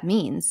know what that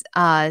means.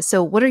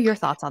 So what are your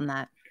thoughts on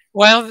that?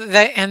 Well,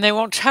 they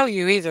won't tell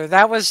you either.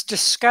 That was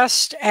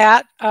discussed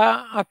at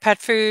a pet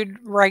food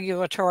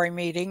regulatory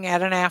meeting,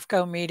 at an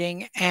AFCO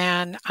meeting,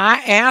 and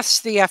I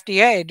asked the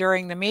FDA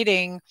during the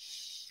meeting,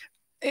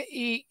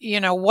 you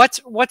know,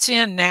 what's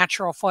in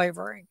natural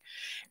flavoring?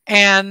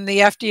 And the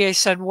FDA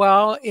said,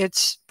 well,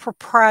 it's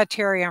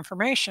proprietary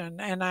information.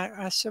 And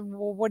I said,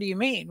 well, what do you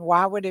mean?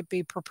 Why would it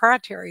be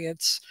proprietary?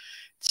 It's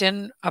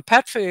in a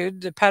pet food.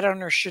 The pet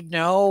owner should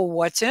know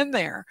what's in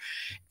there.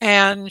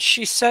 And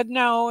she said,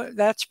 no,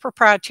 that's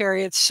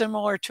proprietary. It's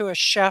similar to a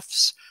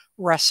chef's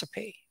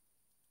recipe,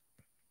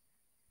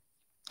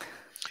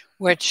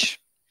 which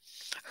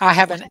I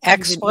have an I didn't know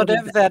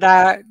expletive that. that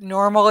I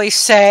normally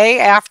say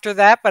after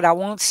that, but I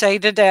won't say Yeah.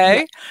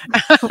 today.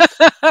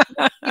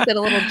 Keep it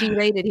a little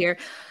G-rated here.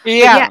 But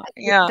yeah,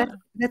 Yeah, yeah.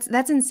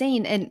 that's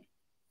insane. And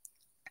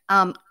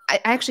I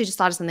actually just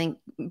thought of something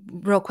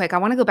real quick. I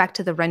want to go back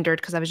to the rendered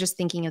because I was just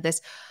thinking of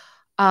this.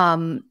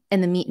 And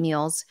the meat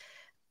meals.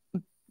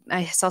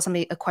 I saw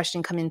a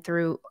question coming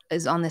through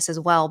is on this as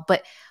well.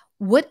 But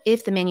what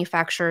if the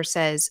manufacturer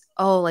says,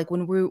 "Oh, like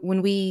when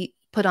we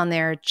put on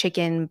their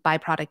chicken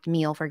byproduct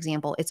meal, for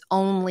example, it's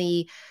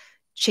only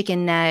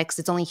chicken necks,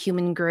 it's only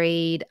human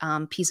grade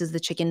pieces of the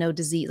chicken, no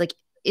disease." Like,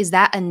 is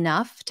that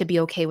enough to be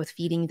okay with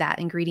feeding that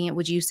ingredient?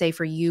 Would you say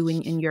for you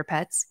and your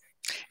pets?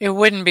 It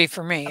wouldn't be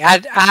for me.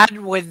 Okay. I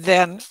would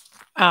then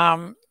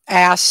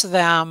ask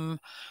them,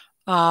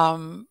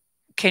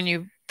 can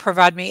you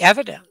provide me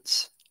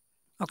evidence?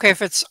 Okay, Okay.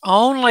 if it's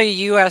only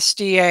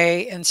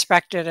USDA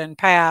inspected and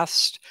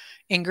passed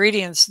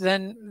ingredients,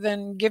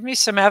 then give me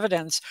some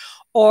evidence,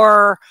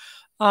 or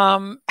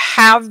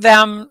have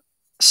them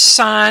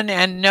sign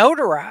and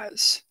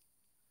notarize.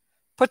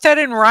 Put that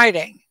in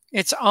writing.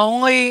 It's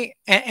only,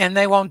 and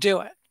they won't do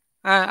it.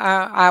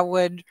 I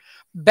would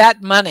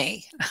bet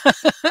money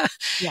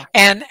Yeah.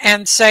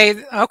 and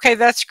say, okay,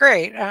 that's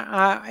great.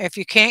 If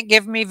you can't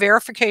give me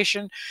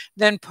verification,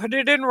 then put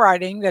it in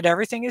writing that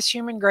everything is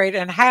human grade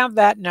and have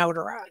that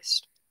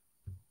notarized.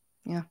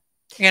 Yeah.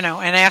 You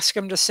know, and ask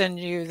them to send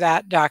you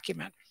that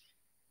document.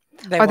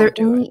 They Are there won't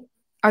do it. any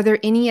are there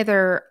any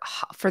other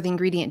for the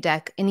ingredient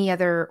deck, any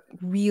other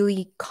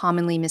really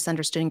commonly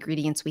misunderstood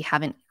ingredients we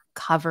haven't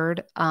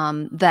covered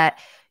that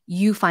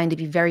you find to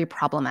be very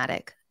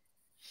problematic?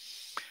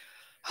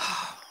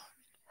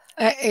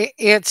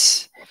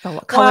 It's The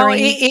well, coloring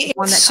is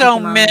one it's that comes so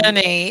to mind.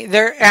 many.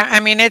 There, I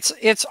mean,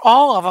 it's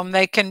all of them.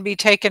 They can be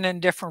taken in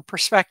different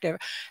perspective.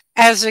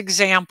 As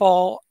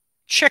example,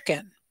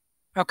 chicken.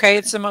 Okay,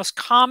 it's Okay. the most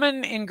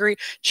common ingredient.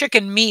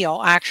 Chicken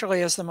meal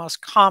actually is the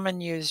most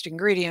common used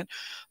ingredient.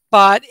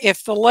 But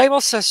if the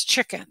label says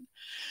chicken,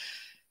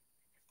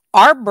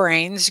 our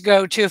brains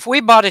go to, if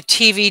we bought a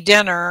TV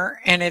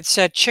dinner and it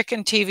said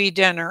chicken TV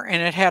dinner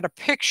and it had a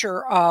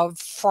picture of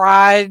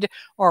fried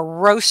or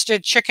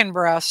roasted chicken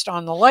breast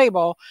on the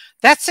label,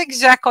 that's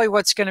exactly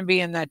what's going to be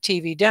in that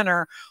TV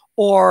dinner,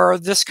 or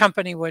this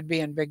company would be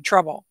in big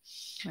trouble.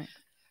 Right.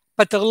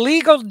 But the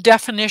legal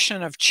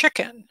definition of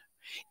chicken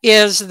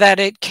is that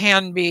it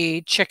can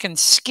be chicken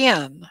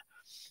skin,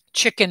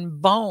 chicken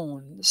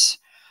bones.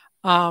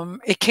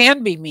 It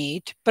can be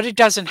meat, but it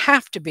doesn't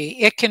have to be.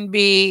 It can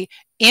be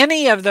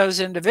any of those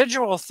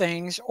individual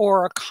things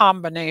or a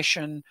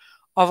combination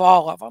of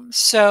all of them.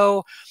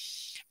 So,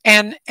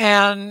 and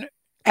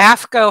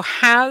AFCO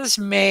has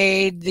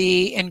made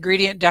the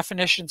ingredient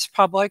definitions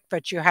public,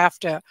 but you have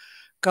to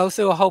go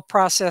through a whole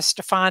process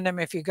to find them.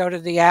 If you go to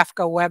the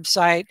AFCO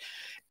website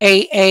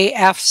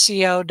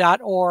aafco.org.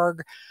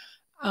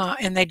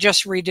 And they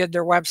just redid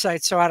their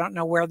website, so I don't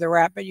know where they're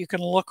at, but you can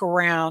look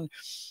around.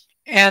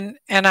 And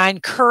I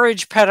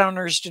encourage pet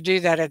owners to do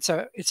that. It's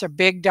a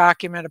big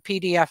document, a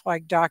PDF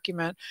like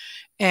document,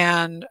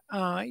 and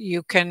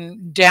you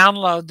can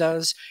download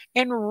those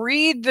and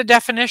read the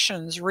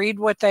definitions, read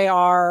what they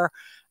are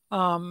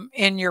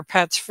in your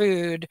pet's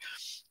food.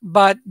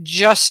 But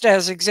just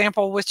as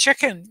example with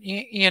chicken,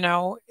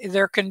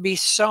 there can be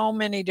so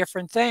many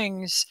different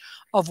things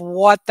of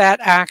what that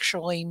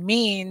actually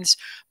means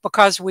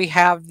because we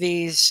have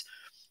these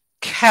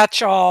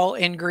catch-all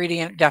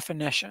ingredient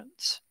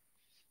definitions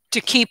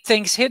to keep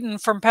things hidden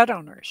from pet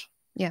owners.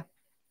 Yeah.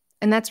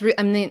 And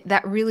I mean,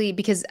 that really,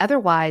 because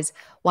otherwise,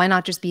 why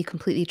not just be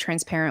completely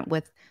transparent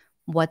with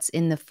what's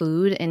in the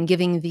food, and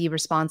giving the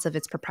response of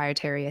it's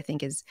proprietary, I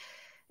think is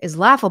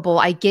laughable.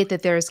 I get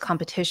that there's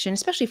competition,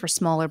 especially for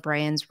smaller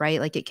brands, right?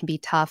 Like it can be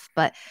tough,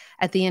 but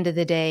at the end of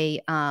the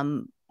day,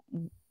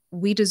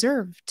 we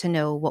deserve to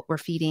know what we're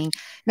feeding.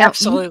 Now,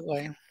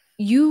 Absolutely.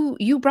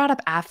 you brought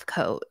up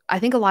AFCO. I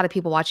think a lot of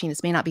people watching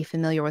this may not be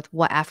familiar with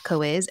what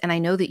AFCO is, and I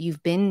know that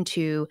you've been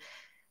to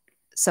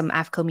some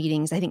AFCO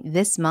meetings, I think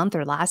this month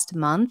or last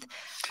month.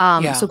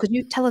 Yeah. So could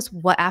you tell us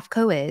what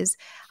AFCO is?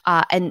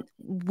 And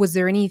was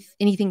there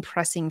anything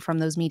pressing from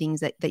those meetings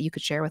that you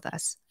could share with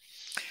us?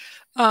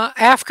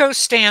 AFCO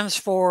stands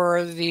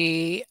for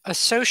the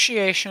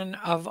Association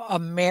of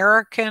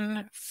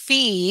American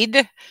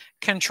Feed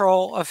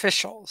Control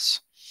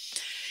Officials.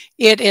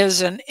 It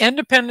is an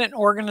independent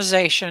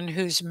organization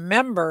whose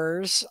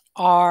members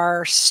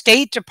are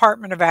State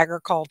Department of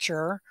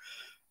Agriculture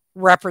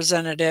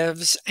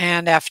representatives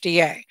and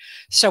FDA.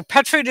 So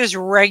pet food is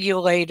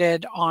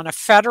regulated on a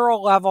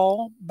federal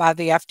level by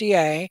the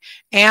FDA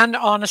and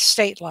on a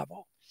state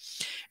level.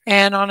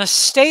 And on a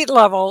state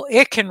level,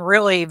 it can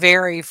really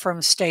vary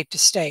from state to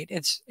state.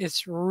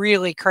 It's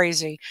really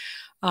crazy.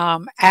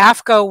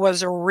 AFCO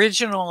was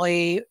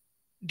originally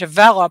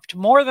developed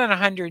more than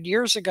 100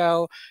 years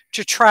ago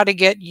to try to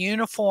get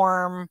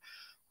uniform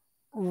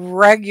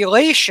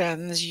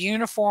regulations,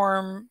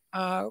 uniform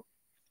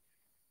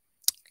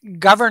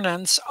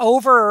governance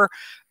over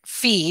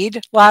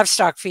feed,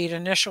 livestock feed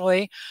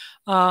initially,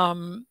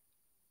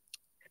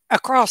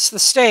 across the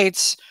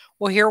states.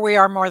 Well, here we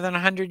are more than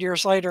 100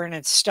 years later, and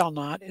it's still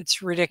not.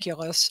 It's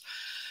ridiculous.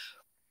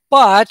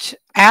 But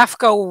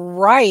AFCO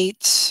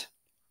writes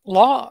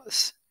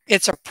laws.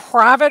 It's a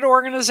private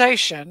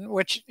organization,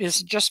 which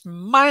is just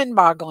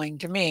mind-boggling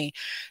to me,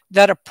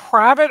 that a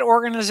private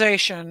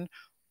organization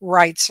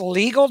writes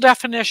legal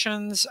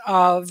definitions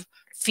of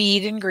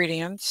feed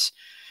ingredients,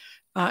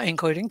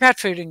 including pet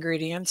food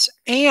ingredients,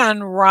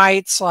 and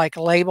writes like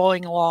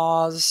labeling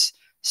laws,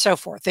 so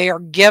forth. They are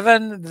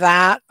given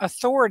that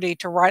authority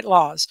to write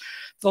laws.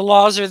 The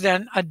laws are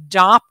then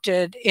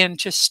adopted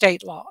into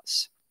state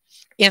laws.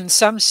 In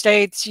some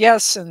states,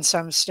 yes, in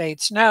some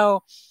states,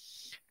 no.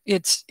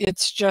 It's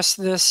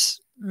just this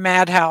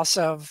madhouse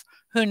of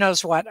who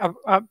knows what.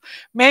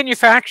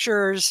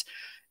 Manufacturers,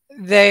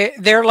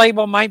 their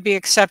label might be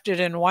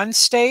accepted in one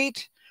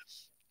state,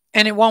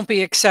 and it won't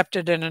be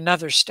accepted in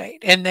another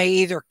state. And they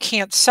either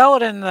can't sell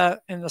it in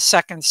the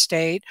second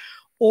state,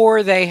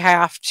 or they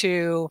have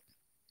to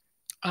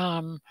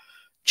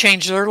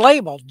change their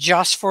label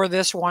just for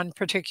this one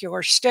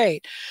particular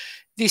state.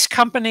 These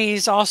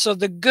companies also,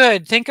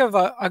 think of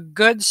a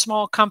good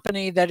small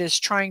company that is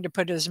trying to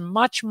put as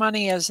much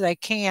money as they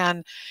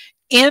can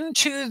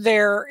into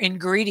their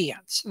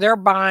ingredients. They're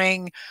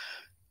buying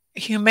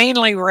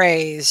humanely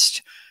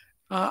raised,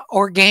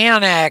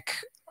 organic,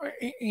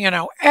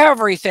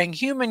 everything,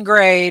 human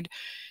grade.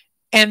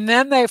 And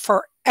then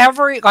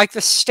like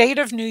the state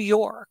of New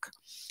York,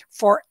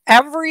 for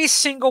every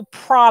single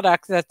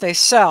product that they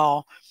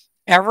sell,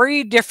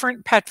 every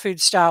different pet food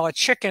style, a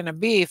chicken, a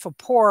beef, a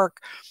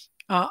pork,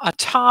 a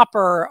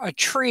topper, a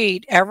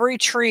treat, every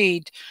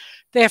treat,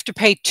 they have to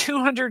pay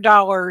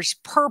 $200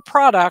 per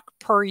product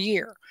per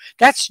year.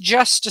 That's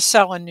just to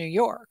sell in New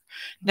York.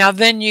 Now,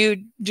 then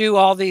you do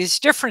all these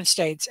different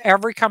states.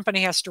 Every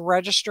company has to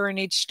register in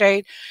each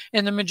state.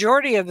 In the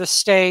majority of the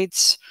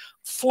states,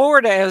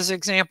 Florida, as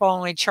example,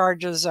 only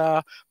charges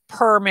a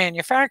per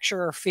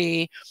manufacturer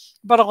fee,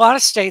 but a lot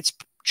of states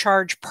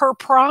charge per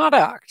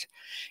product.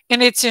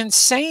 And it's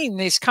insane.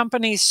 These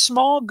companies,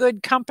 small,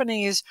 good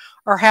companies,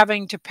 are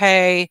having to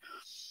pay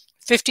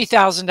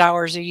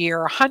 $50,000 a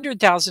year,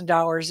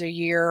 $100,000 a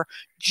year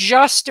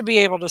just to be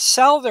able to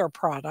sell their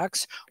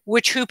products,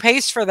 which who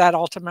pays for that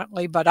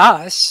ultimately but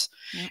us?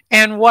 Yep.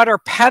 And what are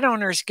pet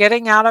owners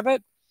getting out of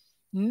it?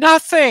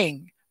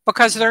 Nothing,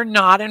 because they're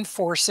not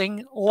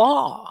enforcing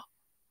law.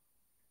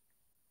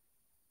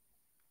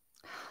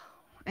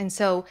 And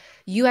so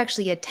you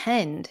actually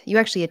attend these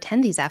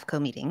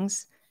AFCO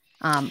meetings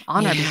on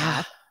our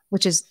behalf,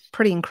 which is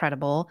pretty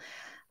incredible.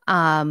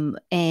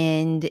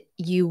 And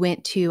you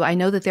went to, I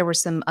know that there were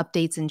some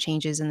updates and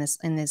changes in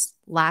this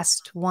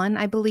last one,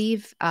 I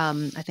believe.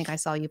 I think I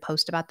saw you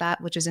post about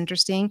that, which is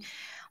interesting.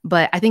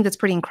 But I think that's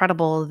pretty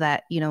incredible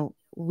that,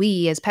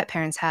 we as pet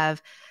parents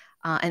have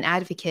an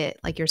advocate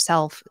like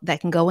yourself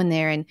that can go in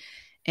there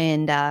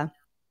and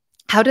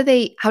how do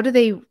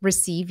they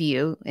receive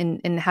you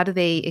and how do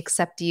they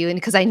accept you? And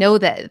because I know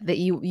that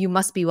you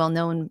must be well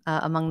known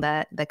among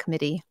the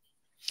committee.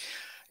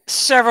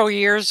 Several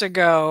years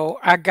ago,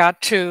 I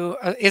got to,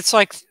 it's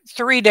like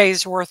 3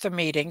 days worth of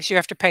meetings. You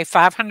have to pay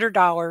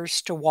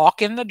 $500 to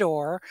walk in the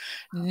door.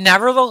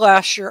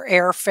 Nevertheless, your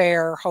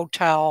airfare,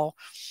 hotel,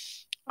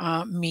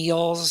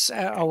 meals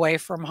away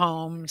from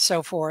home,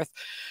 so forth.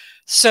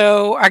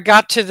 So I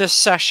got to this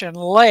session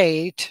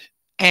late,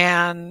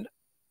 and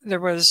there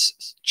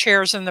was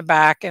chairs in the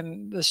back,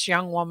 and this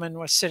young woman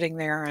was sitting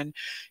there, and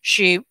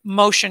she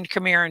motioned,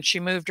 come here, and she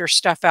moved her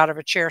stuff out of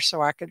a chair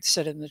so I could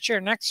sit in the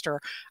chair next to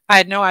her. I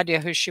had no idea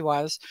who she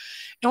was.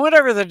 And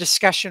whatever the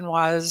discussion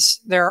was,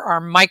 there are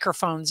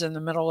microphones in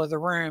the middle of the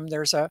room.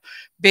 There's a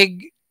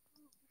big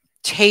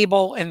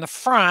table in the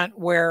front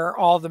where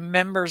all the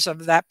members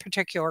of that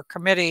particular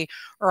committee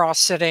are all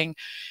sitting,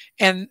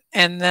 and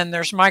then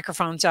there's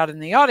microphones out in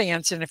the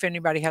audience, and if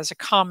anybody has a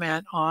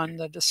comment on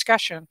the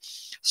discussion.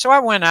 So I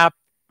went up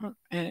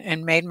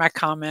and made my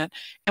comment,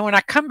 and when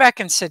I come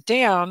back and sit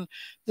down,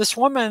 this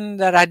woman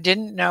that I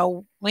didn't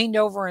know leaned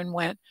over and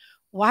went,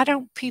 "Why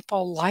don't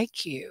people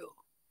like you?"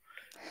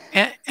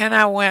 And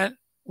I went,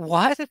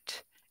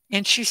 "What?"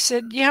 And she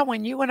said, "Yeah,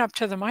 when you went up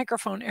to the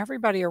microphone,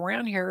 everybody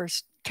around here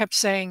kept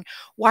saying,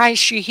 'Why is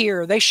she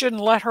here? They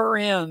shouldn't let her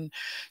in.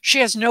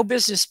 She has no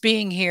business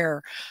being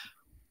here.'"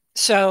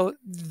 So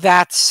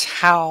that's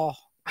how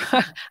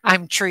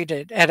I'm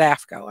treated at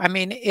AFCO. I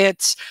mean,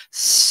 it's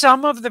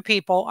some of the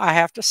people, I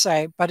have to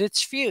say, but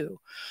it's few,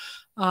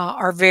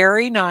 are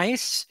very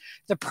nice.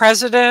 The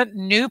president,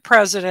 new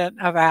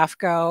president of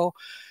AFCO,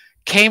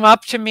 came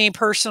up to me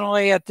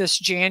personally at this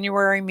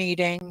January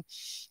meeting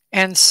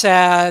and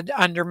said,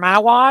 under my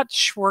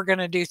watch, we're going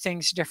to do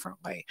things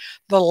differently.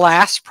 The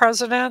last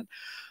president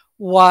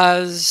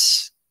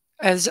was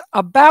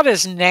about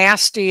as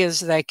nasty as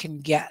they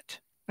can get.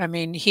 I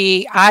mean,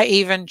 I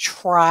even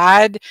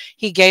tried,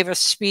 he gave a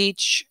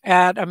speech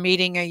at a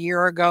meeting a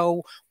year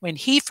ago when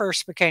he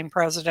first became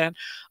president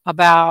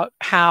about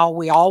how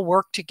we all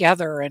work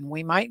together and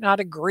we might not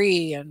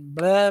agree and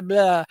blah,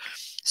 blah.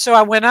 So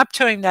I went up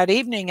to him that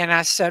evening and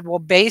I said, well,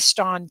 based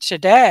on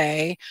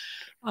today,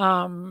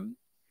 can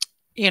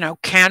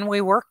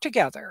we work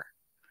together?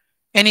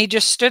 And he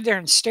just stood there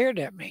and stared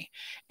at me.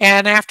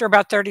 And after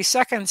about 30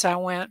 seconds, I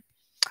went,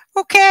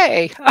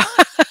 okay,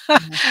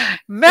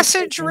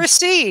 message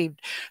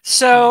received.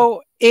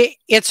 So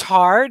it's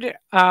hard.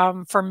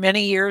 For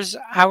many years,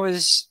 I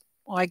was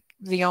like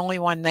the only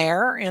one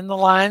there in the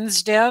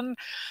lion's den.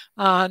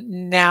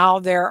 Now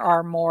there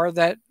are more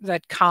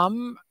that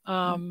come.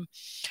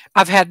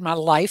 I've had my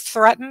life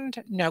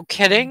threatened. No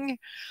kidding.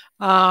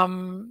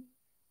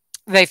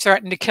 They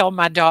threatened to kill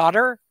my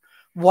daughter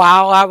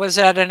while I was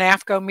at an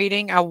AFCO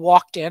meeting. I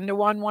walked into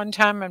one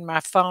time and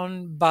my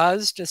phone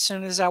buzzed as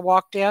soon as I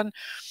walked in.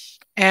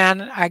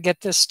 And I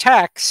get this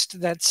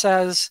text that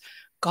says,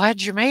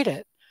 "Glad you made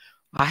it."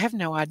 I have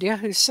no idea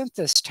who sent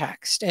this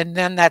text. And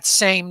then that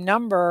same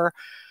number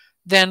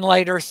then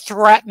later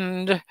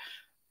threatened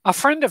a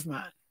friend of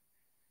mine.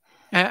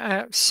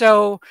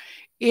 So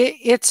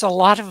it's a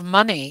lot of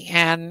money,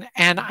 and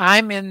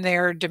I'm in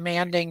there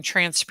demanding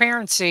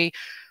transparency.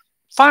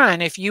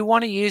 Fine, if you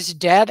want to use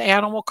dead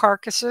animal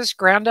carcasses,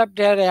 ground up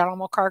dead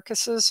animal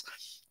carcasses,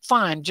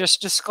 fine,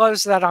 just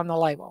disclose that on the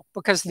label,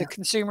 because the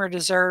consumer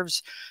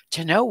deserves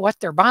to know what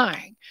they're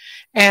buying,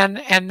 and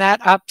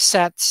that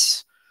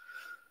upsets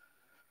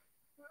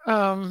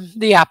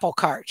the apple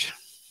cart.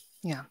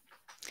 Yeah.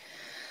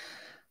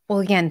 Well,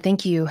 again,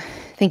 thank you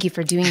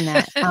for doing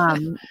that.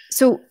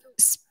 So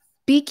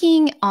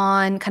speaking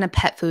on kind of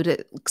pet food, a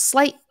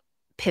slight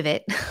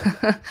pivot.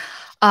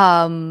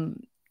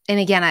 And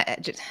again,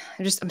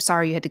 I'm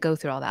sorry you had to go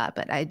through all that,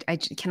 but I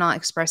cannot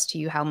express to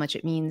you how much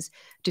it means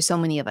to so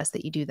many of us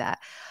that you do that.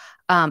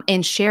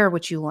 And share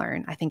what you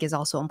learn, I think, is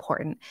also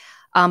important.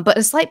 But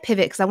a slight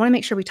pivot, because I want to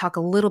make sure we talk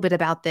a little bit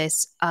about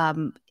this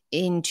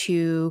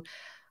into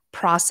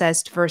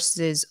processed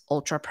versus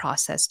ultra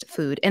processed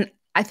food. And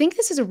I think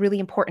this is a really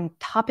important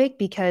topic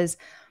because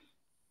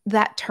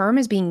that term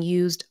is being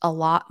used a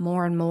lot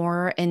more and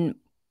more. And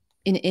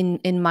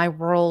in my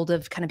world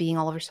of kind of being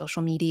all over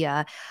social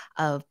media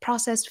of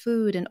processed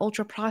food and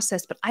ultra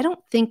processed, but I don't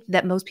think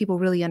that most people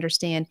really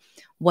understand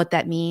what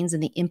that means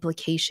and the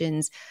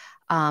implications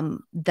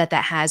that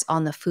has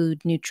on the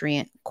food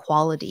nutrient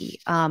quality.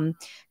 Kind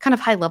of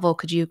high level,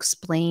 could you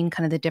explain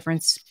kind of the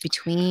difference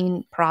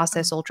between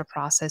processed, ultra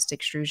processed,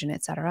 extrusion,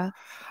 et cetera?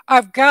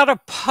 I've got a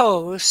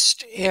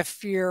post,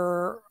 if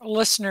your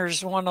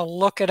listeners want to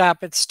look it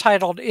up. It's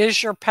titled,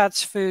 "Is Your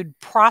Pet's Food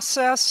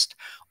Processed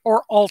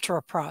or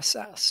Ultra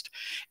Processed?"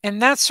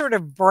 And that sort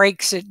of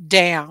breaks it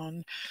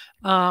down.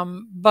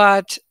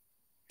 But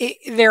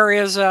there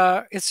is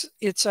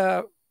it's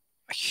a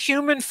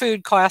human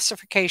food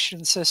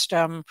classification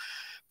system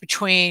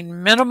between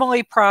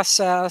minimally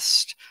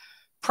processed,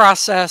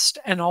 processed,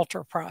 and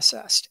ultra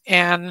processed.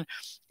 And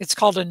it's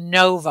called a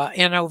NOVA,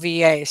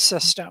 NOVA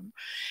system.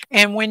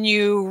 And when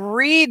you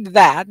read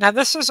that, now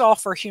this is all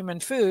for human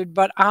food,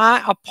 but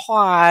I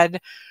applied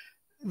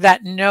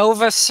that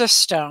NOVA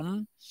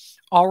system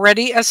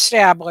already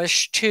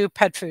established to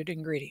pet food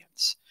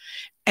ingredients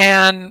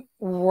and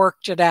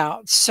worked it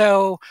out.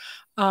 So,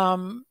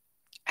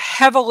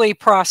 heavily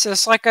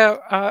processed, like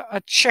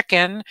a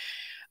chicken,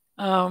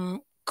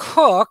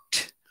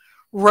 cooked,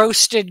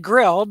 roasted,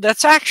 grilled,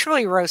 that's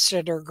actually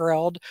roasted or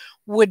grilled,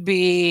 would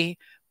be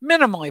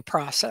minimally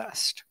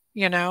processed.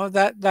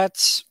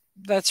 That's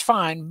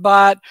fine.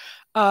 But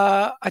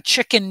a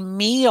chicken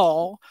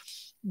meal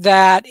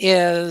that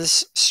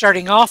is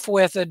starting off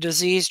with a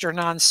diseased or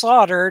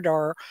non-slaughtered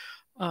or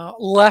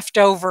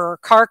leftover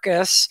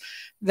carcass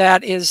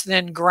that is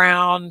then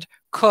ground,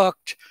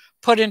 cooked,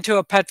 put into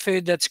a pet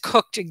food that's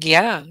cooked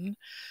again,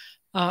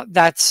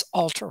 that's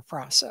ultra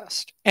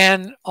processed.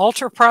 And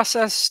ultra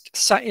processed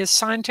is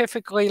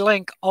scientifically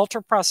linked,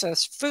 ultra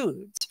processed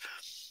foods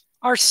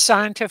are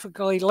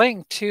scientifically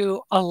linked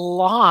to a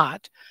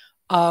lot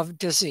of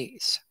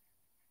disease.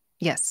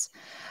 Yes.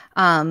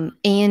 And,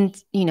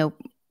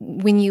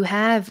 when you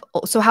have,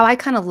 so how I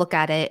kind of look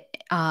at it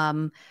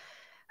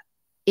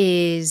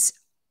is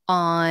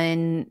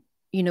on,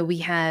 we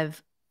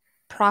have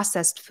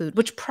processed food,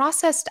 which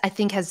processed I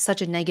think has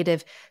such a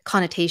negative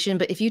connotation.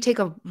 But if you take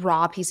a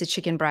raw piece of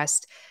chicken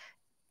breast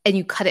and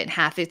you cut it in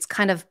half, it's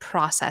kind of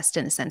processed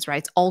in a sense, right?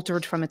 It's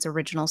altered from its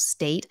original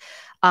state.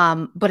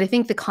 But I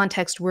think the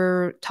context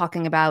we're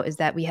talking about is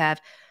that we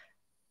have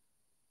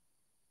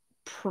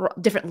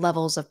different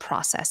levels of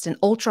processed, and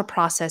ultra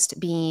processed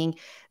being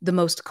the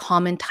most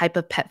common type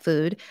of pet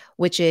food,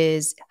 which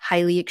is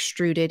highly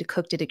extruded,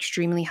 cooked at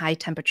extremely high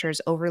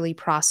temperatures, overly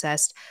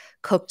processed,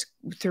 cooked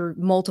through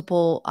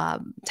multiple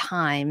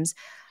times,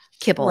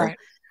 kibble. Right.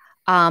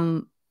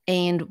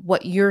 And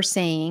what you're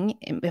saying,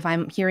 if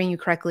I'm hearing you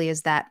correctly,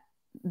 is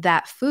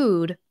that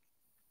food,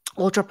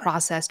 ultra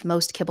processed,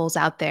 most kibbles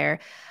out there,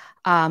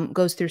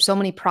 goes through so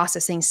many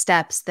processing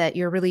steps that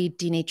you're really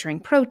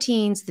denaturing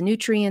proteins. The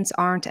nutrients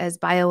aren't as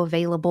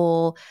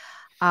bioavailable,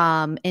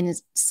 and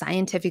is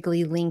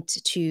scientifically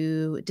linked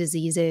to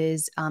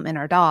diseases in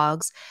our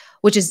dogs,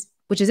 which is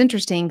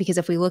interesting because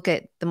if we look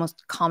at the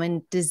most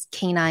common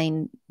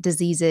canine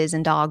diseases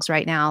in dogs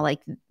right now, like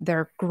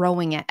they're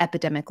growing at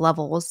epidemic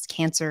levels: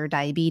 cancer,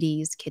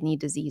 diabetes, kidney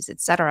disease,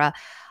 etc.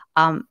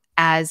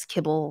 As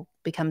kibble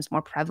becomes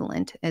more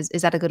prevalent. Is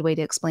that a good way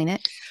to explain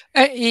it?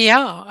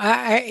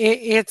 Yeah,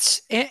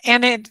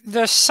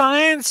 the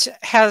science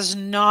has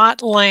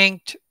not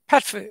linked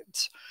pet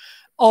foods,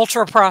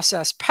 ultra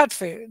processed pet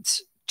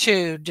foods,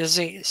 to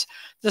disease.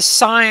 The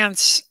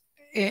science,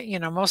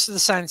 most of the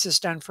science is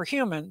done for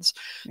humans,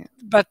 Yeah.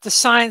 but the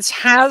science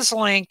has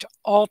linked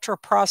ultra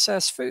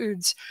processed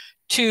foods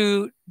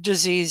to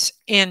disease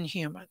in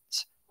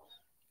humans.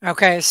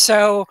 Okay,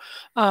 so,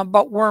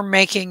 but we're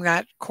making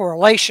that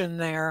correlation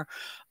there.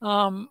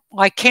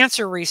 Like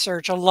cancer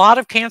research, a lot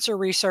of cancer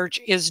research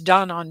is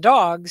done on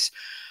dogs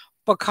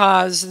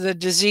because the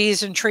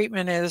disease and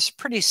treatment is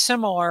pretty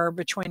similar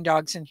between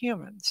dogs and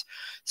humans.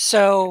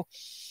 So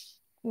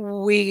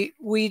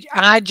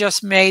I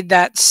just made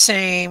that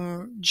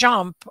same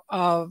jump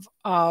of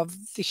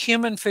the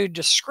human food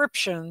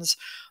descriptions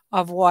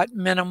of what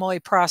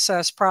minimally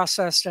processed,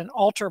 processed, and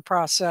ultra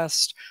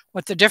processed,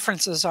 what the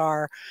differences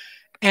are,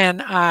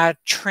 and I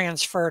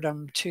transferred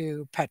them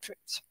to pet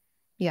foods.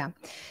 Yeah.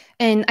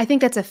 And I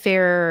think that's a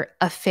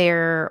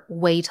fair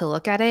way to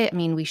look at it. I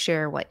mean, we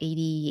share what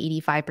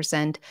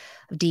 85%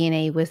 of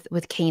DNA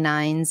with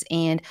canines,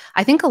 and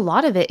I think a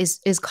lot of it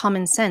is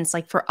common sense.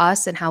 Like for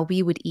us and how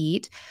we would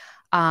eat,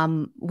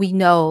 we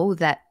know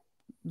that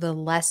the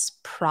less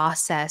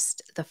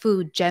processed the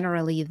food,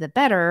 generally the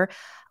better.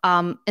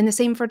 And the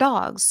same for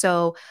dogs.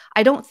 So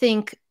I don't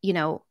think,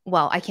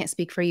 well, I can't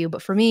speak for you,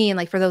 but for me and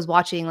like for those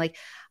watching, like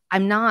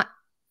I'm not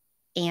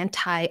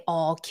anti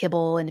all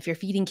kibble. And if you're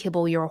feeding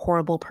kibble, you're a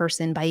horrible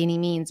person by any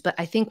means. But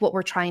I think what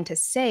we're trying to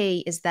say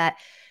is that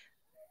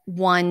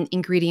one,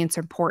 ingredients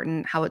are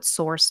important, how it's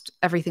sourced,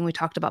 everything we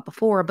talked about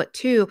before. But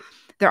two,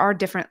 there are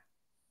different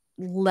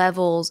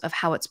levels of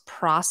how it's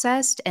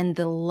processed, and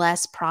the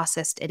less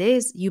processed it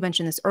is. You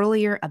mentioned this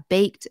earlier, a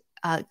baked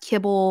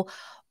kibble,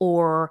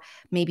 or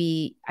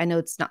maybe, I know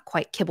it's not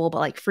quite kibble, but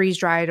like freeze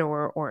dried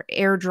or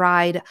air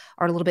dried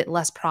are a little bit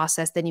less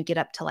processed. Then you get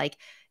up to like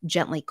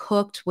gently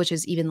cooked, which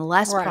is even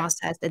less Right.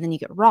 processed, and then you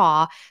get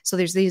raw. So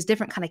there's these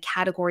different kind of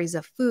categories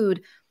of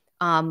food.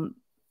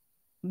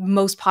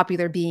 Most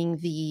popular being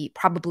the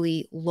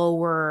probably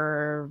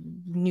lower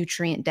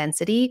nutrient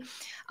density.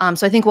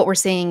 So I think what we're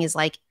saying is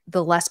like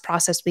the less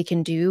processed we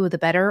can do, the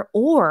better.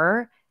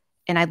 Or,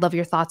 and I'd love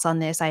your thoughts on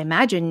this, I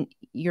imagine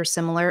you're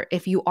similar,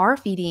 if you are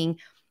feeding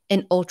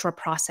an ultra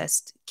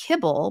processed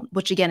kibble,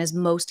 which again is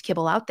most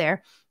kibble out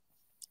there,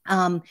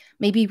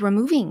 maybe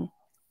removing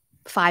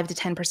 5 to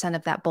 10%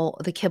 of that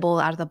bowl, the kibble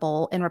out of the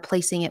bowl, and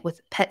replacing it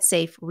with pet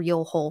safe,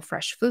 real, whole,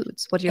 fresh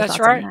foods. What are your That's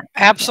thoughts on right. that?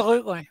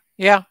 Absolutely.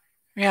 Yeah.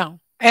 Yeah.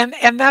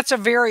 And that's a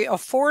very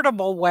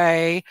affordable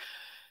way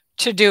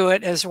to do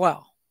it as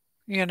well.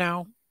 You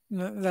know,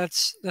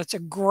 that's a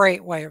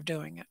great way of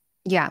doing it.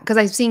 Yeah, because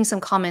I've seen some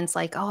comments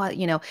like, "Oh,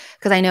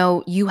 because I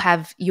know you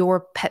have your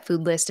pet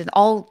food list and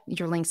all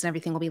your links and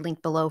everything will be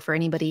linked below for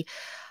anybody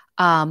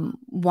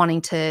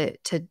wanting to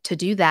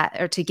do that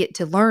or to get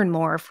to learn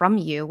more from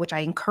you, which I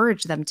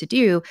encourage them to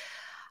do.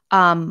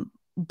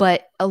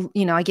 But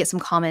I get some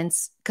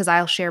comments because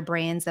I'll share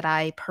brands that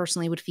I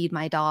personally would feed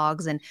my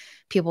dogs, and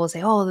people will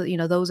say, "Oh,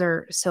 those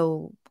are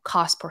so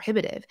cost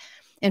prohibitive."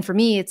 And for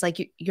me, it's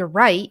like you're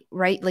right,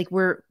 right? Like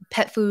we're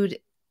pet food,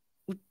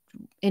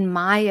 in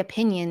my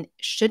opinion,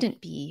 shouldn't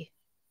be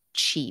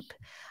cheap.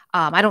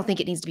 I don't think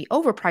it needs to be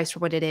overpriced for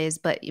what it is,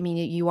 but I mean,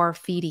 you are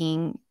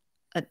feeding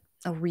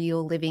a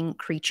real living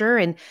creature,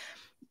 and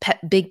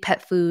big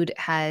pet food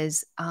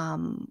has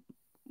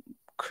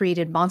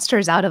created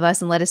monsters out of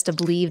us and led us to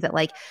believe that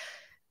like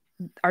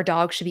our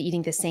dog should be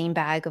eating the same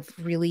bag of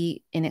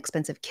really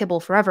inexpensive kibble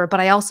forever. But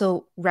I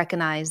also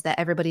recognize that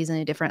everybody's in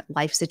a different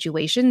life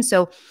situation.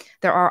 So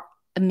there are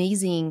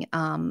amazing,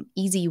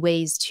 easy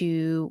ways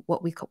to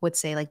what we would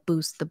say like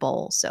boost the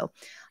bowl. So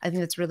I think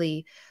that's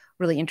really,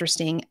 really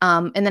interesting.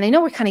 And then I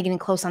know we're kind of getting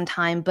close on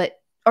time, but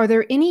are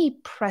there any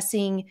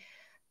pressing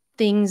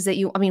things that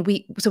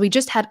we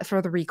just had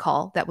for the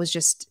recall that was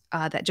just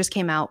that just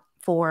came out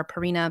for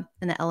Purina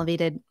and the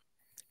elevated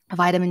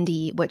vitamin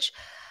D, which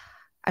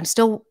I'm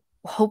still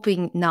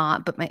hoping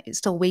not, but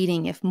still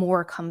waiting if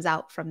more comes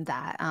out from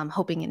that.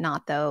 Hoping it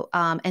not though.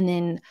 And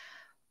then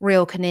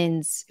Royal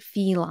Canin's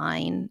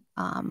feline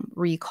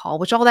recall,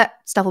 which all that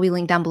stuff will be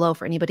linked down below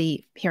for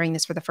anybody hearing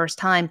this for the first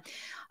time.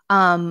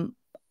 Um,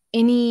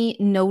 any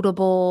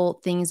notable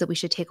things that we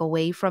should take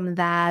away from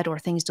that or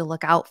things to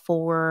look out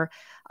for,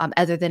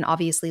 other than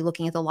obviously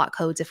looking at the lot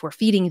codes if we're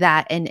feeding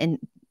that and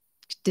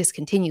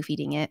discontinue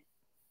feeding it?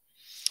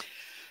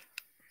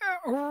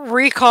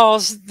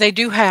 Recalls, they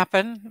do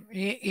happen,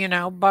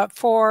 but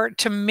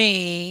to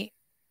me,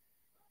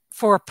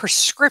 for a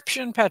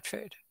prescription pet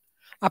food,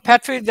 a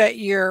pet food that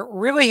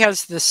really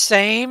has the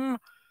same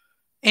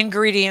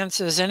ingredients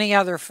as any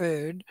other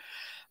food,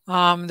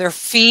 they're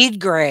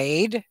feed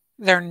grade,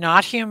 they're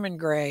not human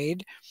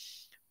grade,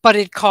 but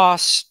it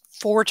costs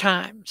 4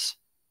 times,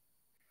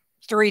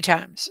 3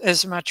 times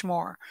as much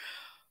more.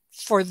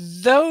 For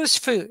those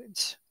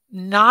foods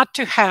not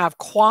to have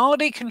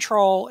quality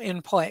control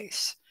in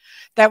place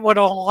that would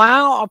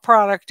allow a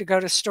product to go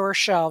to store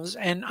shelves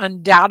and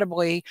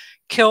undoubtedly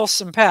kill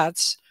some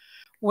pets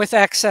with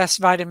excess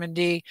vitamin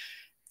D,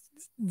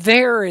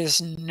 there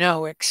is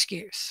no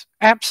excuse,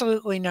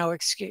 absolutely no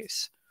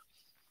excuse.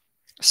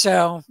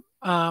 So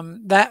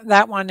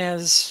that one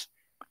is,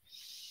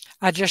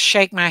 I just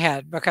shake my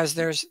head because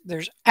there's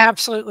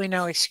absolutely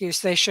no excuse.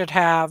 They should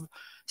have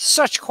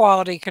such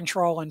quality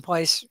control in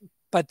place,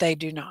 but they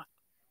do not.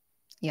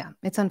 Yeah,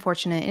 it's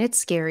unfortunate and it's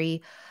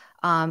scary.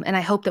 And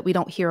I hope that we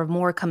don't hear of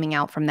more coming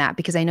out from that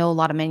because I know a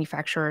lot of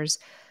manufacturers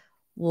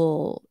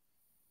will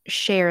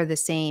share the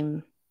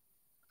same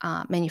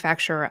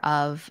manufacturer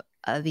of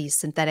these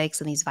synthetics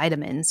and these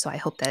vitamins. So I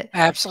hope that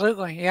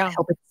Absolutely, yeah.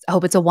 I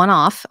hope it's a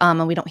one-off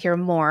and we don't hear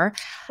more.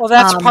 Well,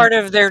 that's Um, part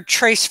of their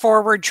trace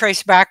forward,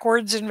 trace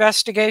backwards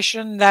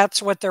investigation.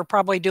 That's what they're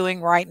probably doing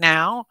right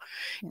now,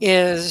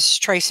 is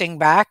tracing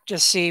back to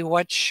see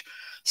which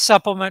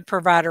supplement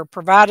provider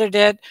provided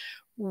it,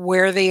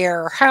 where the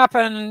error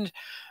happened,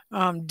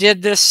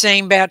 did this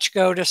same batch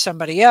go to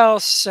somebody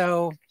else?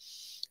 So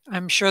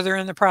I'm sure they're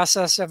in the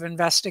process of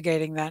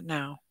investigating that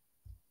now.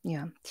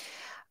 yeah.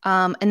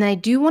 And I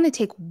do want to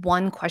take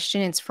one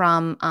question. It's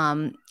from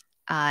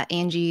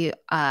Angie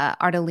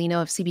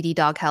Ardolino of CBD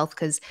Dog Health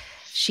because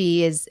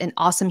she is an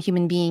awesome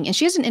human being, and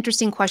she has an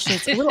interesting question.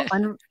 It's a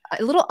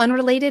little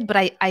unrelated, but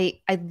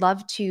I'd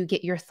love to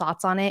get your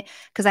thoughts on it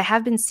because I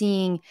have been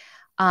seeing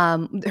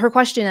her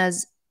question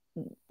as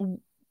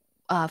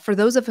for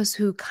those of us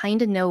who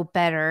kind of know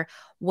better,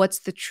 what's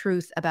the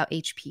truth about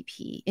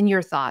HPP? In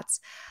your thoughts?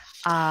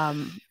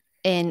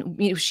 And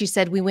she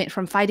said we went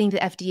from fighting the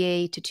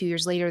FDA to 2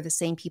 years later, the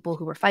same people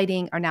who were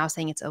fighting are now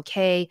saying it's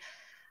okay.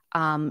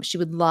 She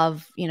would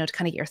love, to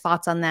kind of get your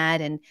thoughts on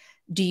that. And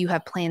do you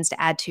have plans to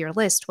add to your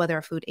list whether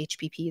a food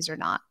HPPs or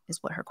not?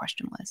 Is what her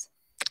question was.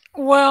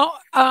 Well,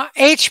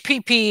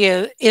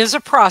 HPP is a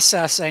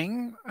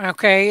processing.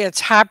 Okay, it's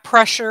high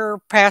pressure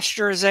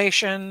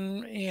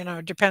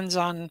pasteurization. Depends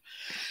on.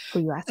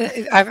 Who you ask?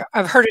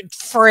 I've heard it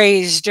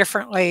phrased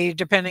differently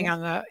depending Yeah.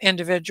 on the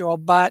individual,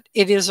 but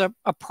it is a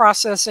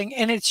processing,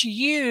 and it's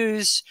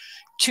used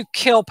to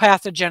kill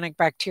pathogenic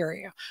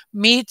bacteria.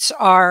 That's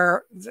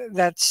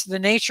the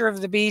nature of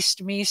the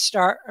beast. Meats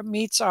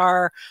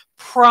are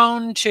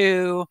prone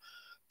to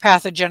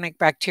pathogenic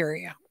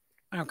bacteria.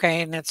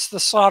 Okay, and it's the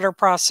slaughter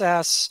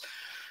process.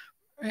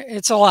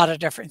 It's a lot of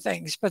different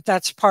things, but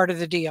that's part of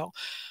the deal.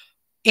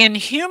 In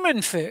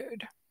human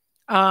food,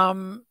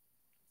 the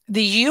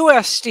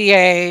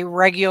USDA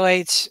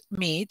regulates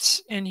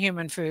meats in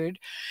human food,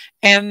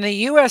 and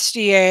the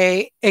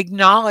USDA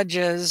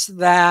acknowledges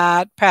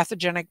that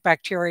pathogenic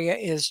bacteria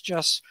is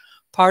just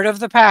part of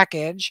the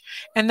package,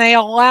 and they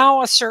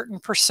allow a certain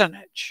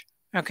percentage,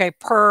 okay,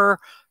 per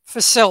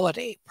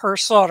facility, per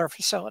slaughter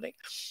facility.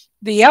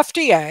 The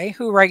FDA,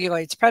 who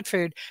regulates pet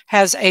food,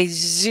 has a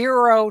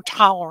zero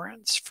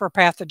tolerance for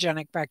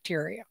pathogenic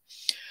bacteria.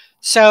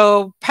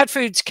 So pet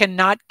foods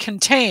cannot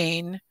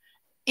contain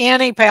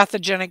any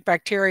pathogenic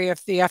bacteria.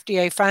 If the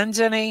FDA finds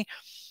any,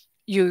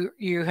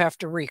 you have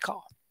to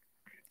recall.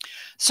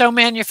 So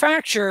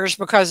manufacturers,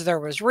 because there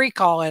was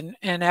recall and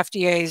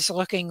FDA's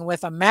looking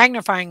with a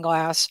magnifying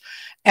glass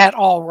at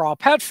all raw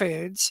pet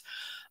foods,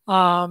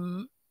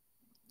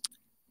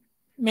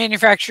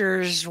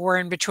 manufacturers were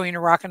in between a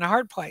rock and a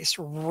hard place.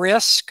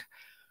 Risk,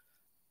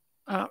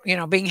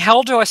 being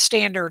held to a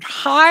standard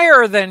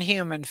higher than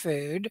human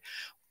food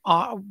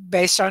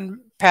based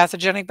on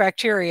pathogenic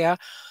bacteria.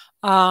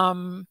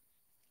 Do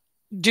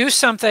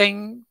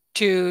something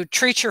to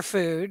treat your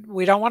food.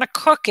 We don't want to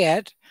cook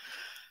it,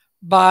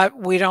 but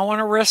we don't want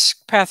to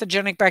risk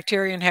pathogenic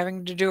bacteria and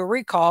having to do a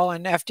recall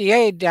and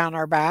FDA down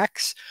our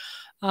backs.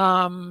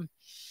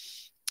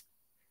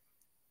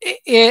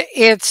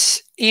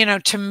 It's,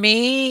 to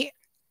me,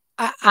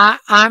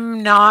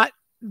 I'm not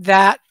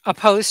that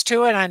opposed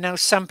to it. I know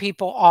some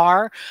people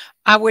are.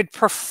 I would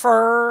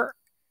prefer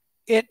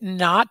it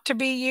not to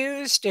be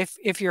used.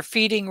 If you're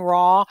feeding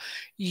raw,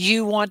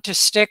 you want to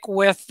stick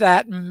with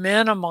that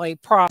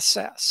minimally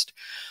processed.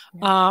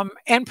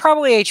 And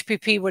probably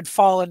HPP would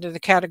fall into the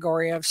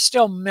category of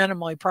still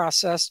minimally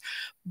processed.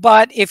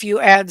 But if you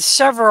add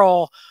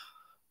several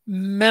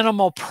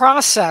minimal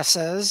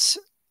processes,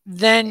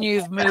 then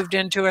you've moved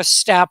into a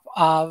step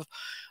of,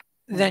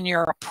 then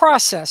you're a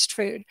processed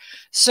food.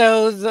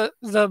 So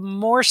the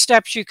more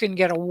steps you can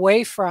get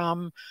away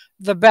from,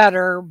 the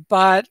better.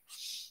 But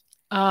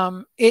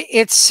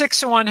it's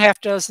 6 of one,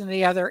 half dozen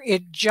the other.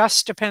 It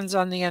just depends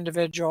on the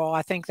individual.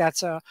 I think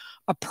that's a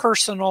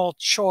personal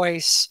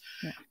choice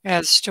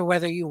as to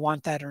whether you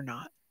want that or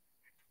not.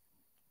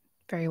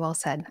 Very well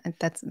said.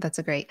 That's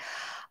a great.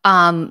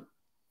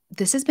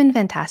 This has been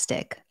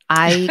fantastic.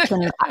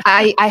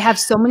 I have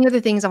so many other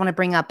things I want to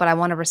bring up, but I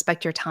want to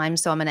respect your time,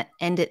 so I'm going to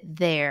end it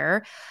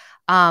there.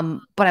 But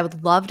I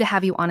would love to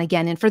have you on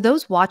again. And for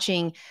those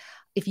watching,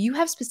 if you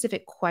have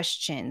specific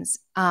questions,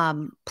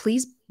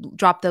 please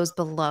drop those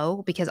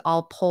below, because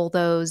I'll pull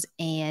those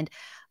and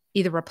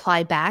either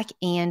reply back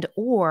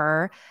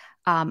or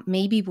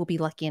maybe we'll be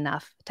lucky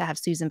enough to have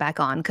Susan back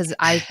on, because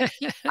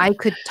I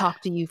could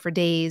talk to you for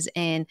days,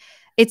 and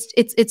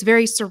it's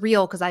very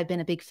surreal because I've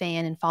been a big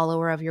fan and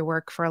follower of your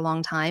work for a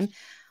long time,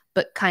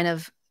 but kind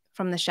of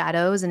from the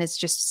shadows, and it's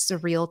just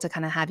surreal to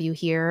kind of have you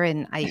here.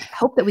 And I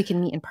hope that we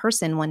can meet in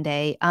person one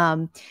day.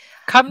 Come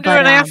to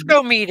an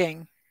AFCO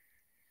meeting.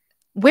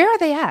 Where are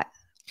they at?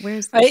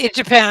 Where's it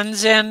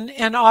depends.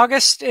 In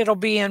August, it'll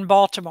be in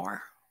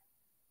Baltimore.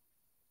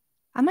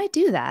 I might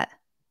do that.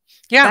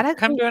 Yeah,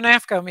 come to an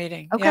AFCO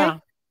meeting. Okay.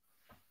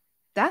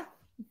 Yeah.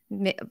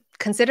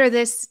 Consider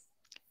this.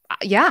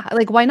 Yeah,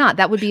 like, why not?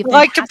 That would be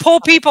like to pull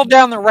people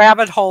down the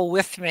rabbit hole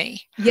with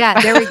me. Yeah,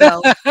 there we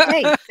go.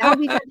 Hey, that would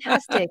be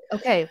fantastic.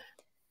 Okay.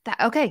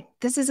 Okay,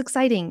 this is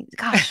exciting.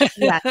 Gosh,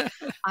 yeah.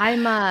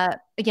 I'm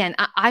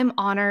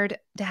honored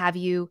to have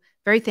you.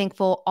 Very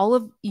thankful. All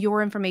of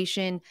your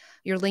information,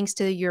 your links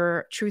to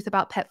your Truth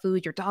About Pet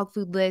Food, your dog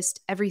food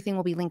list, everything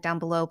will be linked down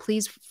below.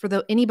 Please,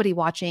 for anybody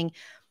watching,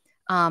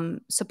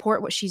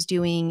 support what she's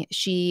doing.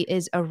 She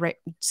is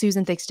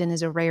Susan Thixton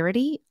is a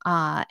rarity,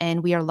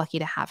 and we are lucky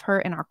to have her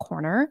in our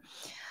corner.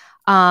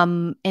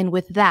 And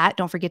with that,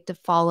 don't forget to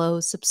follow,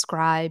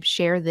 subscribe,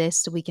 share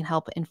this so we can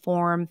help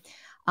inform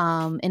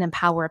and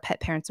empower pet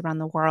parents around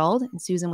the world. And Susan,